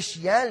in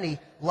Christianity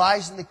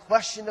lies in the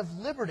question of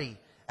liberty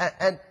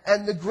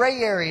and the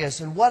gray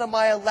areas and what am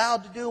I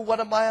allowed to do, what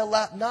am I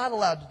not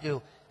allowed to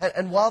do.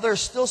 And while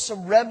there's still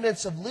some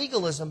remnants of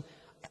legalism,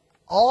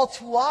 all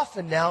too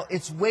often now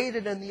it's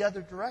weighted in the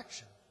other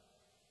direction.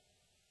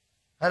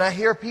 And I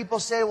hear people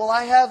say, well,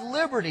 I have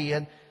liberty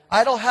and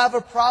I don't have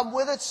a problem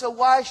with it, so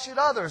why should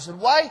others? And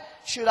why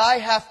should I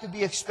have to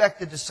be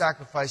expected to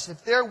sacrifice?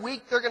 If they're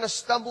weak, they're going to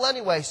stumble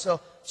anyway, so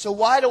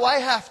why do I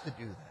have to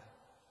do that?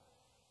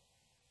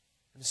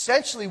 And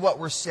essentially what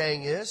we're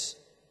saying is,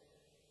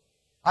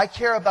 I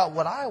care about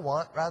what I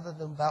want rather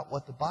than about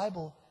what the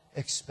Bible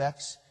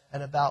expects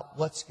and about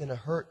what's going to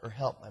hurt or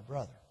help my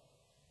brother.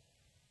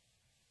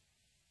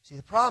 See,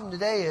 the problem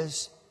today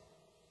is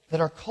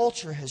that our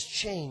culture has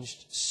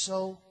changed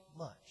so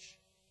much.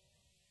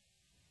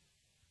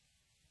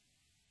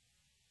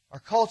 Our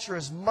culture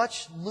is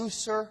much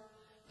looser.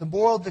 The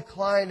moral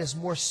decline is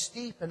more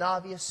steep and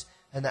obvious,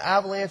 and the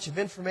avalanche of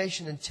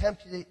information and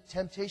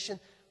temptation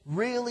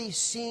really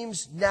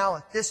seems now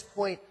at this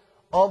point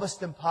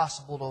almost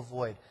impossible to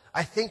avoid.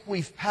 I think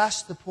we've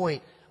passed the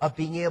point of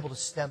being able to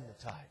stem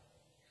the tide.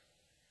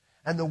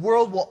 And the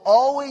world will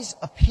always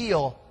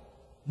appeal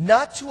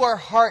not to our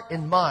heart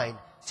and mind.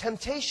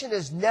 Temptation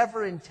is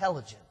never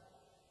intelligent.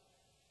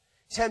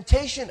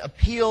 Temptation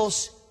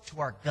appeals to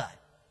our gut.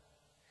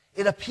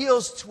 It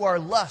appeals to our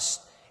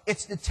lust.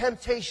 It's the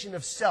temptation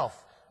of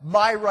self,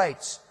 my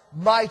rights,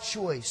 my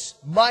choice,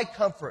 my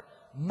comfort,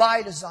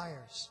 my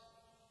desires.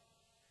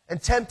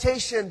 And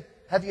temptation,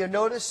 have you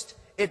noticed,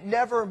 it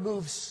never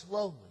moves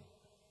slowly.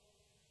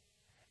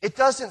 It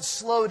doesn't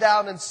slow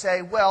down and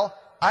say, well,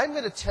 I'm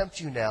going to tempt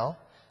you now,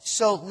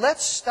 so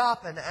let's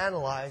stop and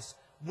analyze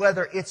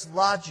whether it's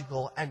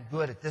logical and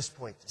good at this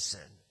point to sin.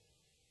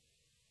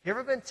 You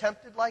ever been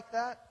tempted like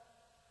that?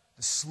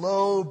 The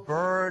slow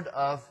burn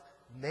of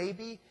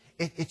maybe?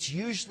 It's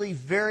usually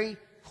very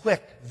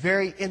quick,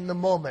 very in the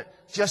moment.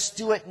 Just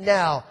do it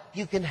now.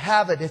 You can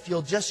have it if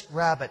you'll just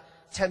grab it.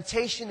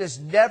 Temptation is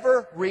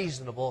never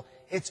reasonable.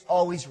 It's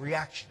always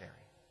reactionary.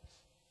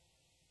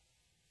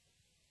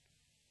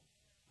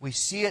 We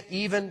see it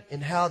even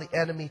in how the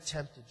enemy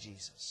tempted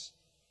Jesus.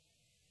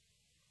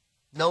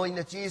 Knowing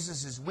that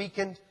Jesus is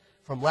weakened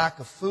from lack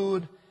of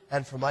food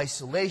and from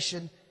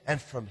isolation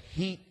and from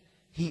heat,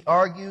 he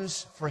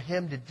argues for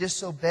him to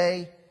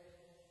disobey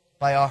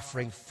by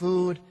offering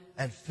food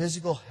and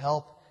physical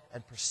help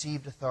and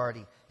perceived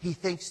authority. He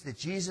thinks that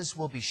Jesus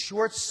will be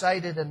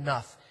short-sighted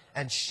enough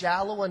and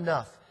shallow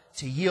enough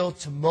to yield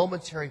to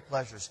momentary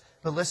pleasures.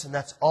 But listen,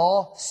 that's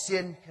all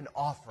sin can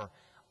offer.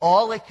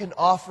 All it can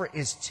offer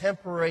is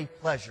temporary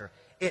pleasure.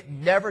 It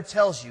never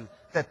tells you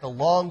that the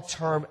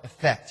long-term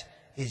effect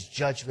is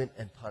judgment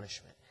and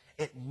punishment.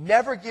 It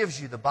never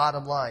gives you the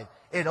bottom line.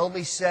 It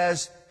only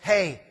says,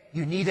 hey,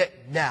 you need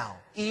it now.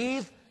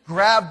 Eve,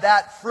 grab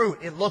that fruit.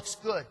 It looks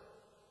good.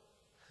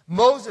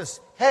 Moses,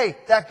 hey,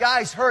 that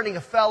guy's hurting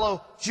a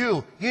fellow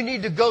Jew. You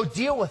need to go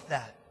deal with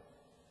that.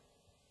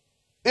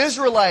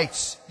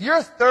 Israelites,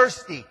 you're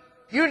thirsty.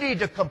 You need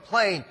to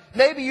complain.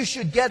 Maybe you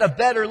should get a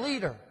better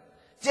leader.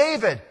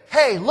 David,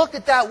 hey, look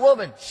at that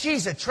woman.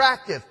 She's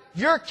attractive.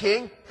 You're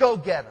king. Go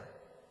get her.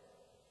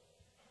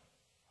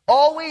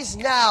 Always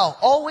now,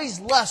 always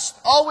lust,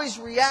 always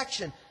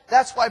reaction.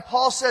 That's why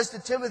Paul says to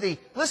Timothy,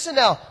 listen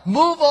now,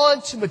 move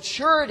on to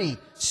maturity.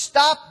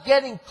 Stop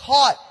getting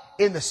caught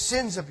in the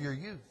sins of your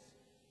youth.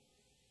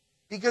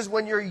 Because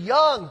when you're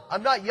young,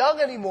 I'm not young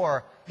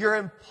anymore, you're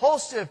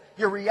impulsive,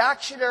 you're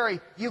reactionary,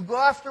 you go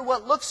after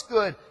what looks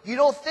good, you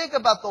don't think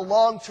about the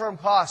long-term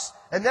costs.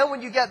 And then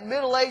when you get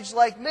middle-aged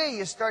like me,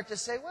 you start to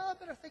say, well, I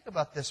better think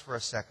about this for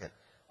a second.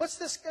 What's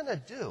this going to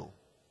do?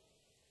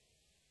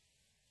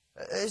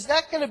 Is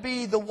that going to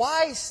be the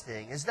wise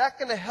thing? Is that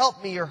going to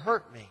help me or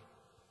hurt me?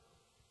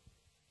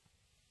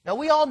 Now,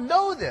 we all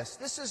know this.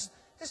 This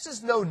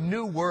is no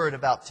new word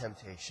about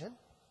temptation.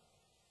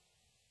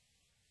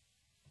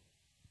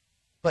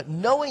 But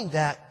knowing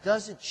that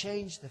doesn't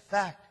change the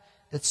fact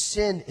that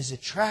sin is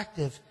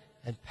attractive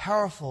and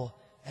powerful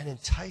and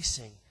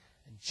enticing.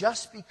 And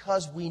just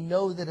because we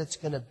know that it's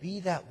going to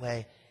be that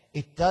way,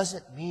 it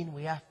doesn't mean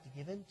we have to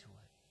give in to it.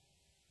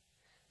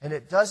 And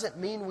it doesn't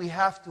mean we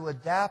have to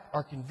adapt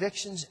our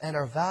convictions and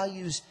our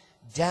values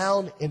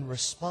down in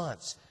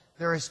response.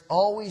 There is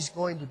always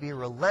going to be a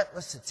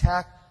relentless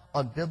attack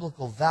on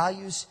biblical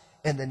values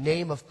in the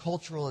name of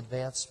cultural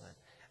advancement.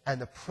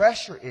 And the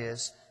pressure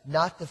is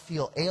not to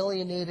feel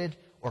alienated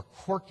or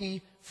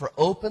quirky for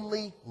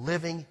openly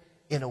living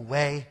in a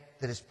way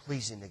that is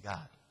pleasing to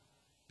God.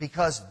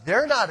 Because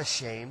they're not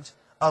ashamed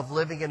of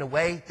living in a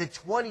way that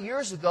 20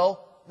 years ago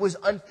was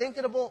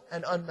unthinkable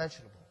and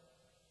unmentionable.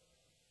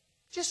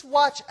 Just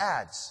watch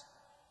ads.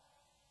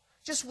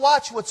 Just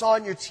watch what's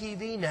on your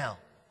TV now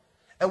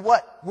and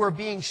what we're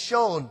being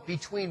shown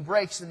between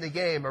breaks in the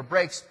game or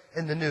breaks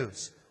in the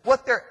news.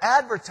 What they're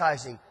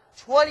advertising.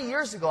 20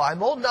 years ago,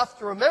 I'm old enough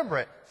to remember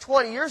it,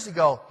 20 years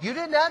ago, you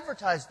didn't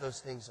advertise those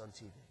things on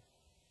TV.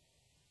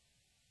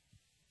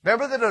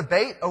 Remember the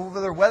debate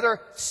over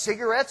whether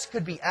cigarettes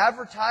could be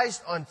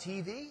advertised on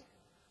TV?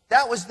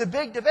 That was the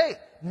big debate.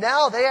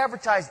 Now they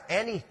advertise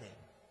anything.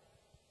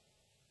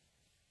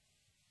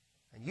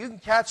 And you can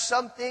catch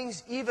some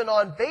things even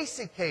on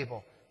basic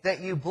cable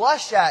that you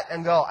blush at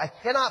and go, I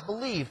cannot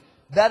believe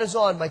that is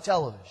on my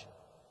television.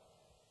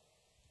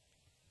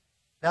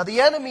 Now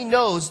the enemy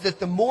knows that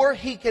the more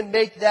he can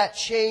make that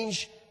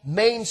change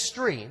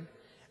mainstream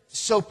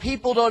so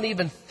people don't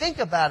even think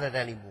about it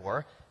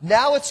anymore.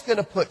 Now it's going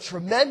to put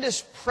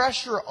tremendous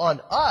pressure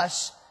on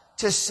us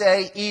to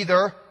say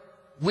either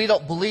we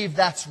don't believe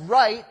that's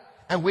right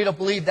and we don't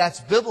believe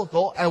that's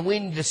biblical and we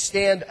need to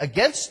stand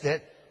against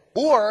it,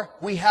 or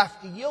we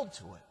have to yield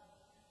to it.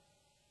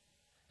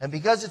 And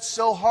because it's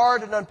so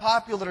hard and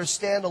unpopular to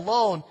stand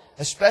alone,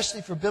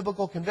 especially for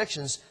biblical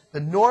convictions, the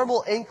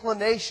normal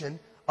inclination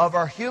of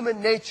our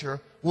human nature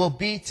will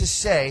be to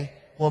say,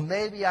 well,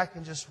 maybe I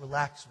can just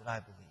relax what I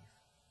believe.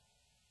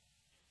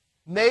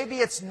 Maybe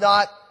it's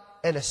not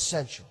an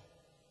essential.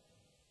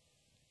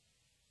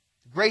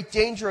 The great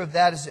danger of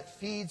that is it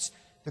feeds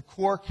the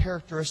core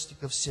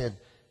characteristic of sin,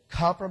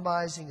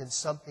 compromising in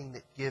something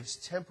that gives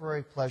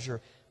temporary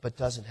pleasure but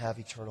doesn't have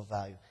eternal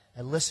value.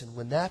 And listen,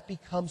 when that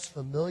becomes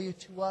familiar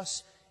to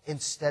us,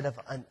 instead of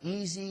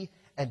uneasy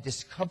and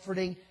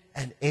discomforting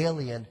and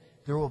alien,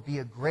 there will be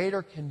a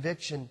greater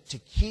conviction to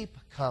keep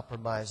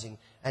compromising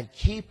and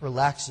keep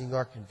relaxing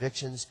our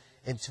convictions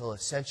until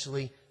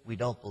essentially we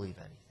don't believe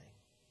anything.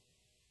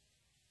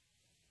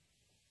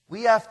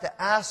 We have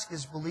to ask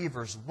as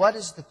believers, what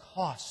is the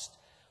cost?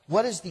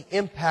 What is the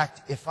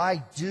impact if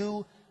I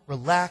do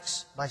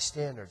relax my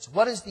standards?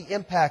 What is the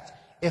impact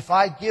if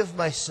I give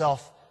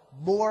myself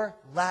more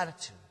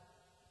latitude?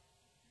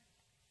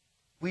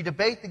 We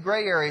debate the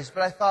gray areas,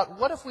 but I thought,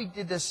 what if we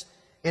did this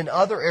in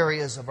other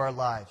areas of our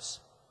lives?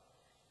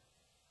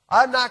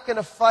 I'm not going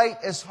to fight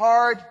as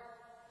hard,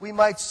 we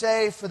might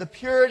say, for the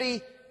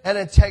purity and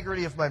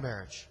integrity of my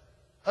marriage.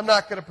 I'm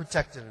not going to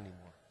protect it anymore.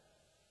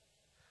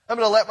 I'm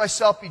going to let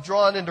myself be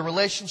drawn into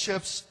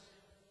relationships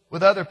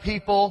with other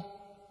people,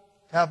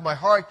 have my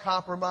heart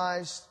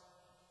compromised.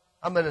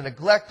 I'm going to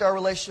neglect our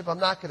relationship. I'm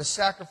not going to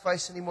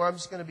sacrifice anymore. I'm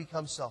just going to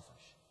become selfish.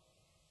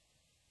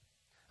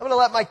 I'm going to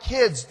let my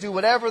kids do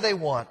whatever they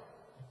want.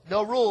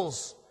 No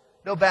rules,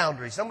 no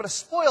boundaries. I'm going to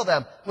spoil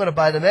them. I'm going to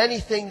buy them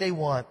anything they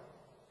want.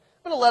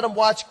 I'm going to let them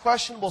watch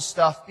questionable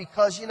stuff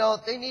because,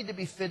 they need to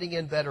be fitting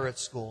in better at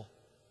school.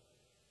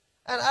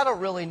 And I don't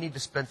really need to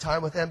spend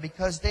time with them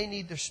because they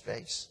need their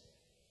space.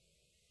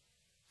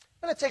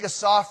 I'm going to take a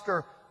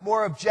softer,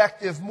 more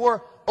objective,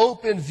 more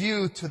open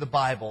view to the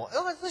Bible.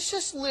 Let's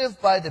just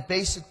live by the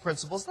basic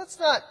principles. Let's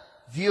not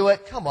view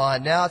it, come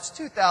on now, it's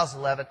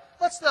 2011.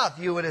 Let's not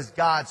view it as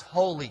God's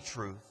holy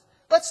truth.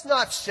 Let's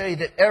not say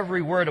that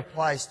every word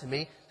applies to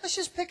me. Let's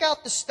just pick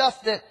out the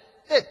stuff that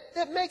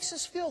makes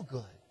us feel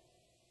good.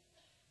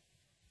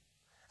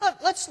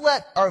 Let's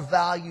let our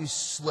values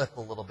slip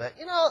a little bit.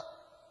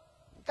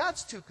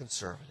 God's too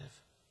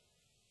conservative.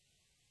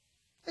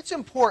 It's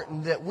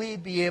important that we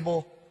be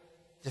able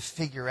to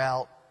figure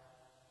out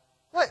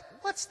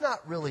what's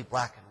not really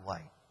black and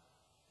white.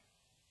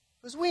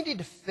 Because we need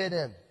to fit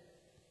in.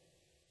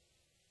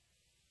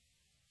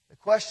 The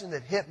question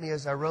that hit me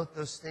as I wrote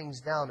those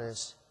things down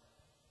is,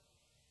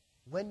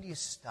 when do you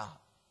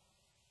stop?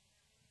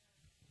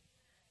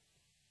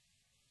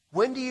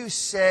 When do you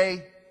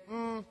say,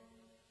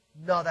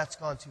 no, that's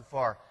gone too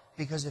far?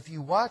 Because if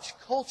you watch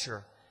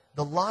culture,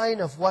 the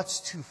line of what's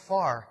too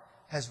far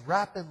has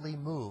rapidly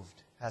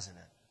moved, hasn't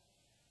it?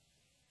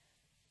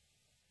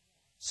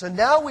 So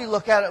now we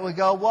look at it and we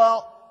go,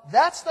 well,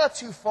 that's not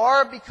too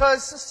far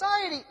because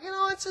society,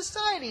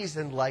 society is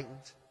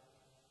enlightened.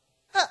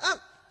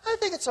 I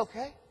think it's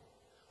okay.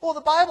 Well,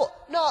 the Bible,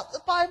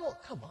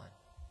 come on.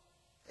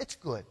 It's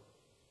good.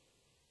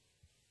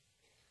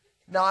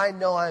 Now, I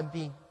know I'm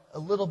being a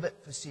little bit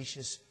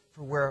facetious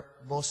for where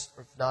most,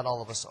 if not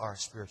all of us are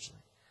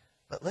spiritually.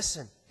 But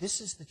listen,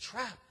 this is the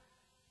trap.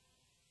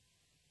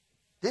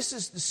 This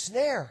is the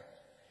snare.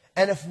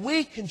 And if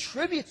we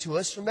contribute to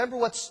us, remember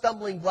what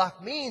stumbling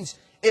block means.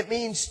 It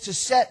means to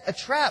set a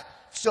trap.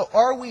 So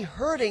are we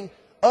hurting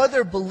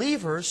other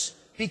believers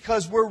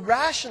because we're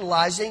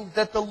rationalizing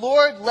that the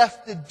Lord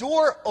left the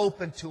door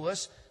open to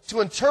us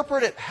to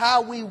interpret it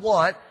how we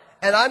want,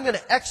 and I'm going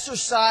to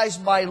exercise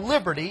my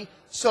liberty,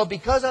 so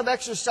because I'm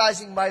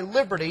exercising my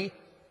liberty,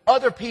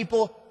 other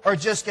people are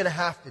just going to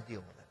have to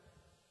deal with it.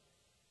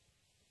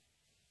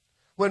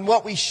 When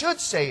what we should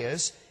say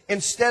is,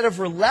 instead of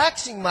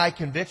relaxing my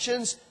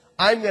convictions,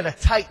 I'm going to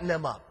tighten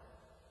them up.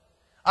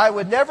 I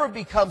would never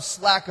become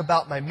slack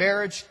about my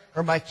marriage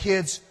or my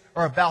kids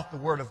or about the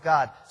Word of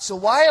God. So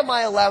why am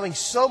I allowing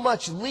so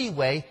much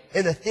leeway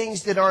in the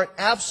things that aren't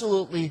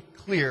absolutely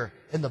clear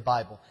in the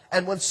Bible?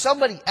 And when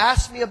somebody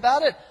asks me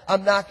about it,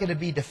 I'm not going to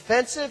be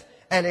defensive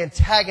and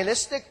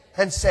antagonistic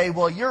and say,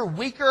 well, you're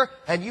weaker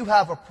and you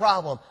have a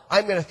problem.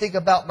 I'm going to think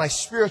about my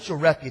spiritual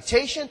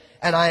reputation,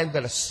 and I am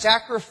going to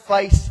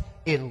sacrifice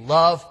in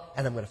love,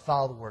 and I'm going to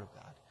follow the Word of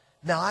God.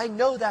 Now, I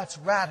know that's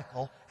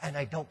radical, and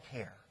I don't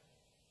care.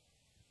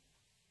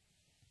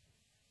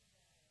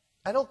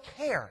 I don't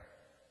care.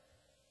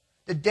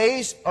 The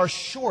days are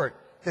short.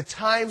 The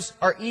times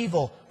are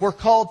evil. We're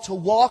called to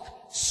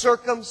walk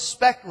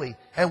circumspectly,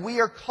 and we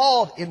are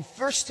called in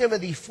 1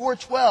 Timothy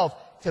 4:12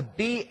 to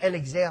be an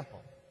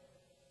example.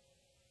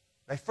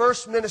 My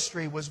first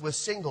ministry was with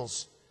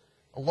singles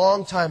a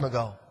long time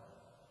ago.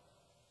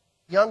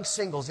 Young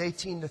singles,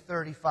 18 to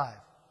 35.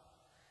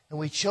 And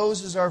we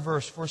chose as our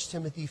verse 1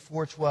 Timothy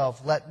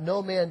 4:12, let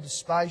no man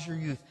despise your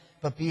youth,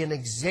 but be an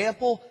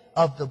example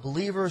of the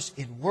believers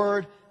in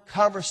word,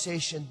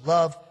 conversation,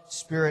 love,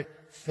 spirit,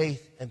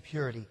 faith, and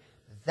purity.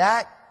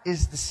 That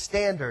is the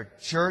standard,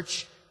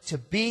 church, to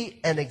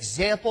be an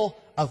example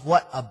of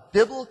what a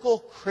biblical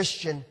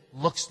Christian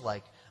looks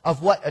like,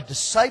 of what a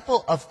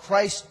disciple of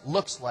Christ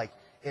looks like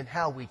in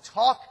how we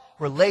talk,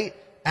 relate,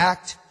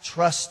 act,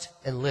 trust,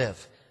 and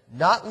live.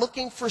 Not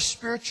looking for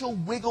spiritual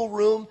wiggle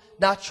room,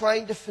 not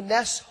trying to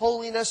finesse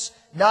holiness,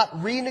 not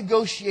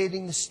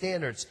renegotiating the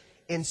standards.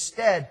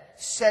 Instead,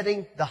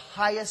 setting the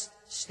highest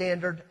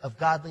standard of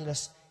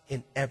godliness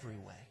in every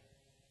way.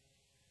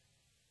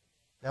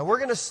 Now, we're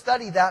going to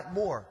study that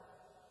more.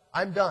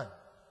 I'm done.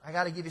 I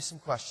got to give you some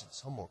questions,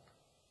 homework.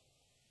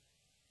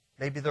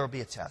 Maybe there will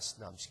be a test.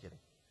 No, I'm just kidding.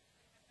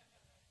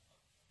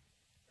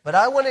 But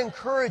I want to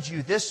encourage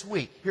you this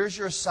week. Here's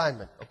your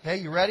assignment. Okay,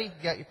 you ready?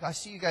 I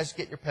see you guys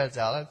getting your pens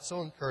out. I'm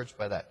so encouraged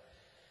by that.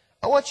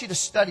 I want you to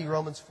study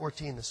Romans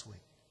 14 this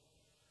week.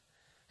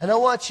 And I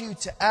want you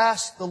to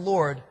ask the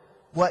Lord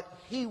what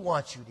He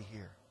wants you to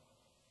hear.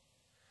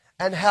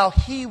 And how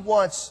He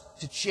wants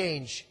to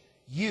change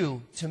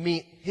you to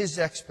meet His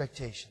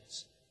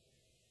expectations.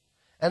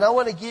 And I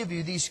want to give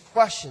you these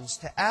questions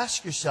to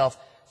ask yourself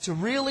to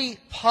really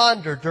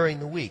ponder during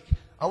the week.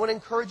 I want to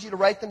encourage you to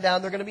write them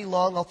down. They're going to be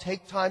long. I'll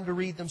take time to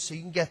read them so you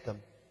can get them.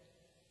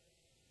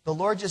 The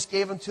Lord just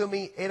gave them to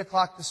me 8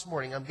 o'clock this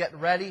morning. I'm getting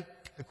ready.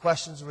 The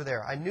questions were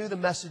there. I knew the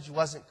message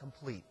wasn't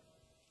complete.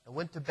 I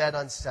went to bed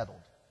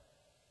unsettled.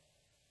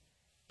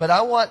 But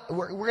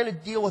we're going to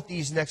deal with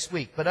these next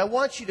week. But I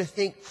want you to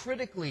think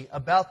critically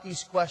about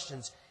these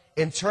questions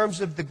in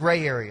terms of the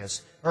gray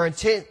areas, or in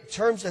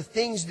terms of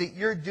things that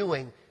you're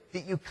doing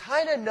that you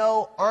kind of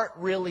know aren't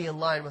really in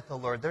line with the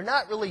Lord. They're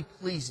not really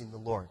pleasing the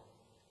Lord.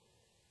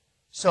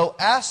 So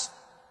ask,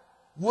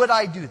 would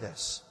I do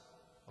this?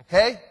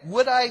 Okay?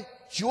 Would I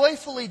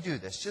joyfully do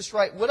this? Just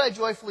write, would I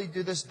joyfully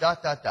do this, ...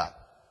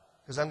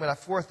 Because I'm going to have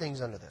 4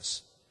 things under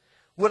this.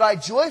 Would I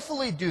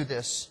joyfully do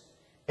this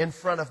in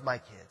front of my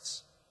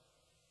kids?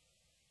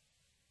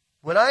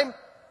 When I'm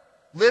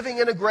living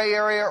in a gray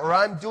area or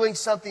I'm doing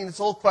something that's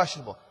a little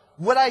questionable,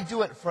 would I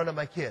do it in front of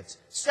my kids?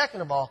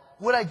 Second of all,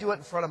 would I do it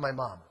in front of my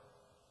mom?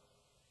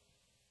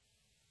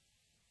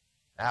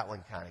 That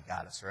one kind of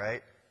got us,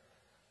 right?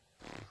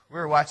 We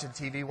were watching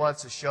TV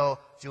once, a show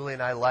Julie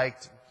and I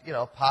liked,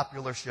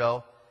 popular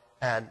show,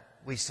 and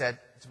we said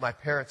to my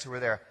parents who were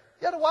there,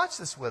 you got to watch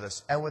this with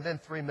us. And within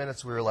 3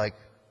 minutes we were like,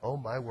 oh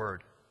my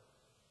word.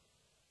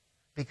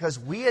 Because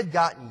we had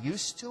gotten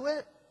used to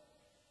it,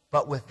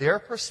 but with their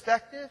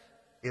perspective,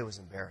 it was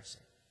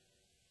embarrassing.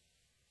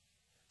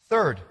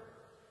 Third,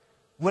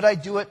 would I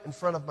do it in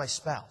front of my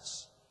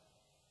spouse?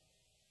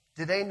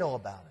 Do they know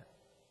about it?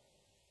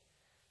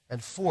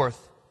 And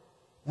fourth,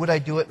 would I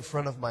do it in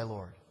front of my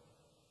Lord?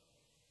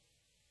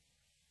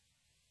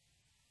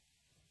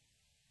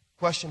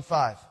 Question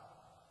 5.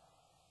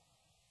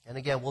 And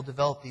again, we'll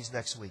develop these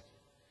next week.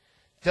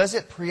 Does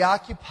it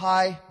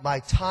preoccupy my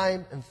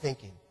time and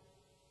thinking?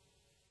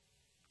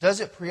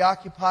 Does it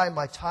preoccupy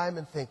my time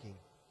and thinking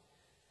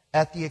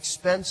at the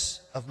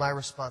expense of my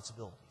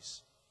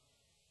responsibilities?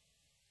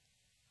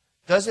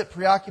 Does it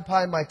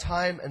preoccupy my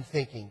time and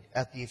thinking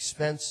at the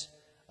expense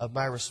of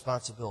my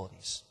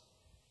responsibilities?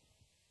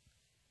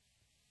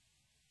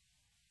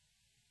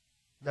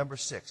 Number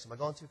 6. Am I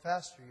going too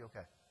fast or are you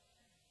okay?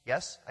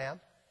 Yes, I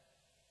am?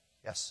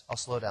 Yes, I'll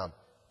slow down.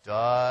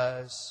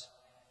 Does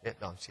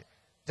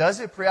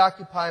it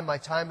preoccupy my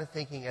time and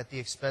thinking at the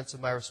expense of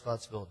my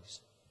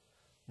responsibilities?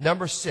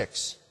 Number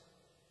 6.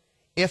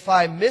 If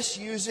I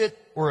misuse it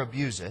or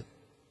abuse it,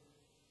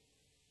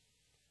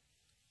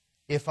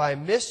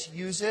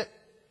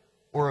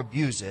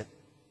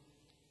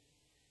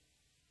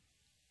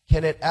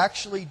 can it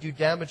actually do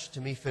damage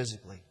to me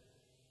physically?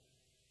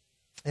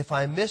 If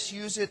I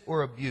misuse it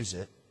or abuse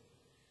it,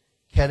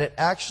 can it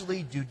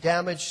actually do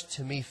damage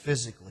to me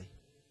physically?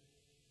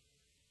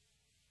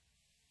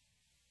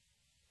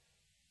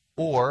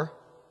 Or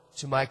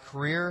to my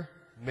career,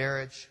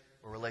 marriage,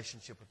 or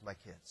relationship with my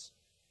kids?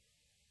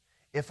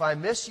 If I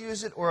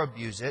misuse it or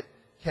abuse it,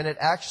 can it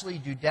actually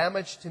do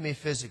damage to me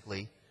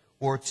physically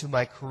or to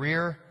my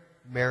career,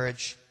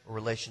 marriage, or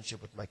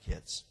relationship with my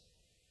kids?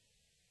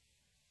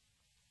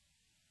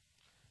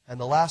 And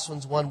the last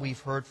one's one we've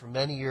heard for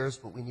many years,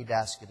 but we need to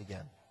ask it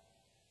again.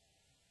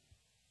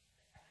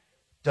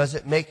 Does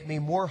it make me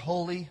more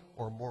holy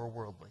or more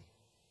worldly?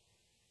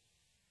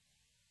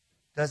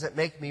 Does it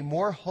make me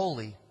more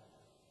holy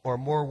or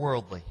more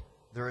worldly?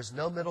 There is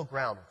no middle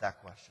ground with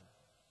that question.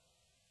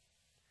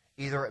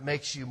 Either it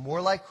makes you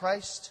more like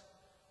Christ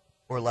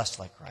or less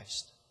like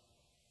Christ.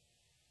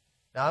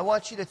 Now, I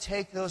want you to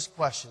take those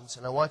questions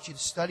and I want you to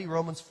study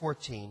Romans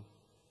 14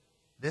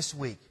 this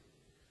week.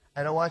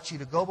 And I want you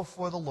to go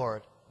before the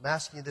Lord. I'm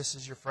asking you this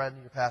as your friend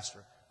and your pastor.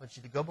 I want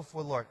you to go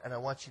before the Lord and I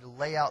want you to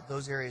lay out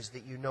those areas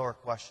that you know are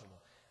questionable.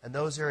 And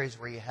those areas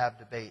where you have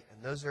debate.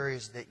 And those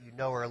areas that you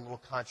know are a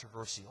little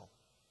controversial.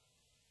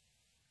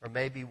 Or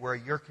maybe where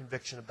your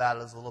conviction about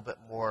it is a little bit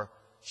more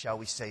shall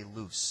we say,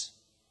 loose?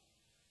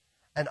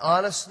 And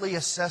honestly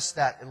assess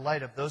that in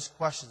light of those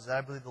questions that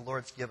I believe the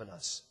Lord's given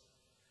us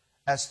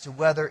as to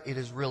whether it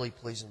is really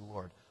pleasing the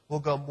Lord. We'll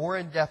go more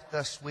in depth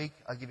this week.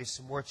 I'll give you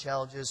some more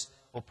challenges.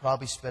 We'll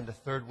probably spend a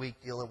third week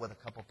dealing with a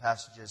couple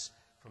passages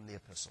from the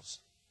epistles.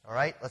 All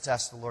right? Let's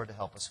ask the Lord to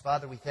help us.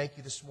 Father, we thank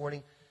you this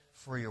morning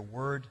for your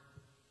word.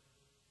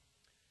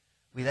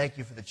 We thank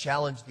you for the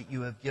challenge that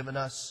you have given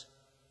us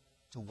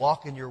to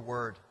walk in your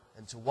word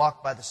and to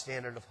walk by the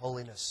standard of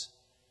holiness.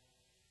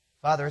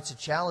 Father, it's a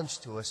challenge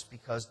to us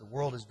because the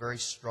world is very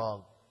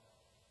strong.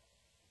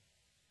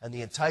 And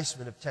the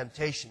enticement of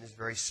temptation is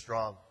very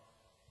strong.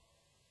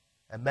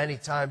 And many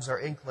times our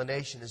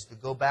inclination is to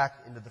go back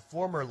into the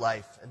former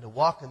life and to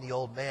walk in the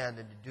old man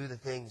and to do the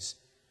things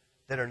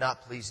that are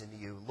not pleasing to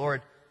you.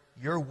 Lord,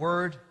 your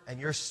word and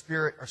your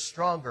spirit are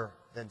stronger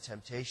than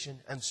temptation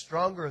and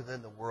stronger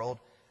than the world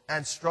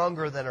and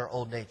stronger than our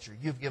old nature.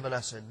 You've given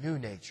us a new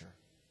nature,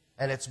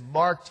 and it's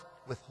marked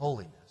with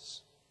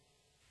holiness.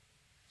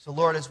 So,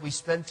 Lord, as we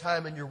spend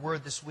time in your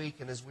word this week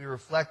and as we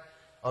reflect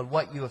on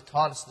what you have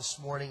taught us this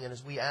morning and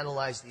as we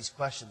analyze these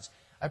questions,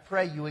 I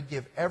pray you would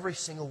give every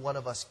single one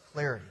of us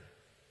clarity.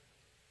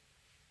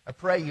 I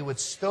pray you would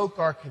stoke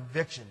our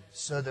conviction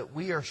so that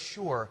we are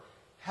sure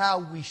how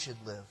we should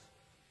live.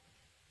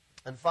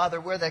 And Father,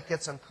 where that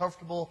gets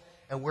uncomfortable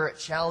and where it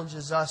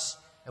challenges us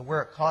and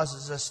where it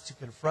causes us to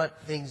confront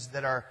things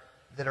that are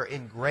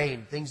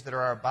ingrained, things that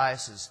are our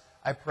biases,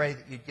 I pray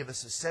that you'd give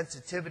us a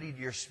sensitivity to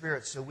your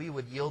Spirit so we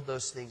would yield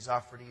those things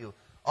offered to you,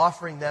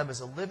 offering them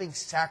as a living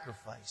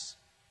sacrifice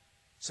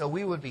so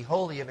we would be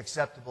holy and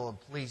acceptable and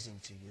pleasing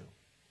to you.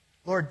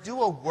 Lord,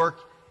 do a work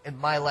in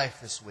my life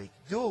this week.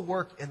 Do a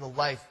work in the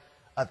life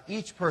of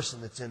each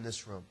person that's in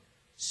this room.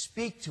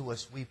 Speak to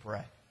us, we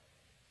pray.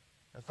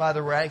 And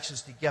Father, we're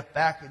anxious to get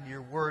back into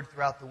your word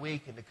throughout the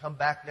week and to come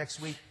back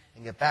next week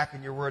and get back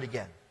in your word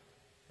again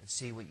and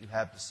see what you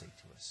have to say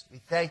to us. We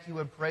thank you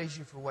and praise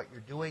you for what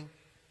you're doing.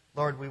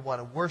 Lord, we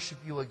want to worship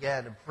you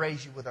again and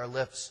praise you with our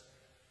lips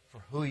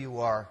for who you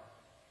are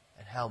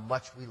and how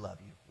much we love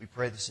you. We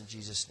pray this in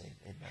Jesus' name.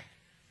 Amen.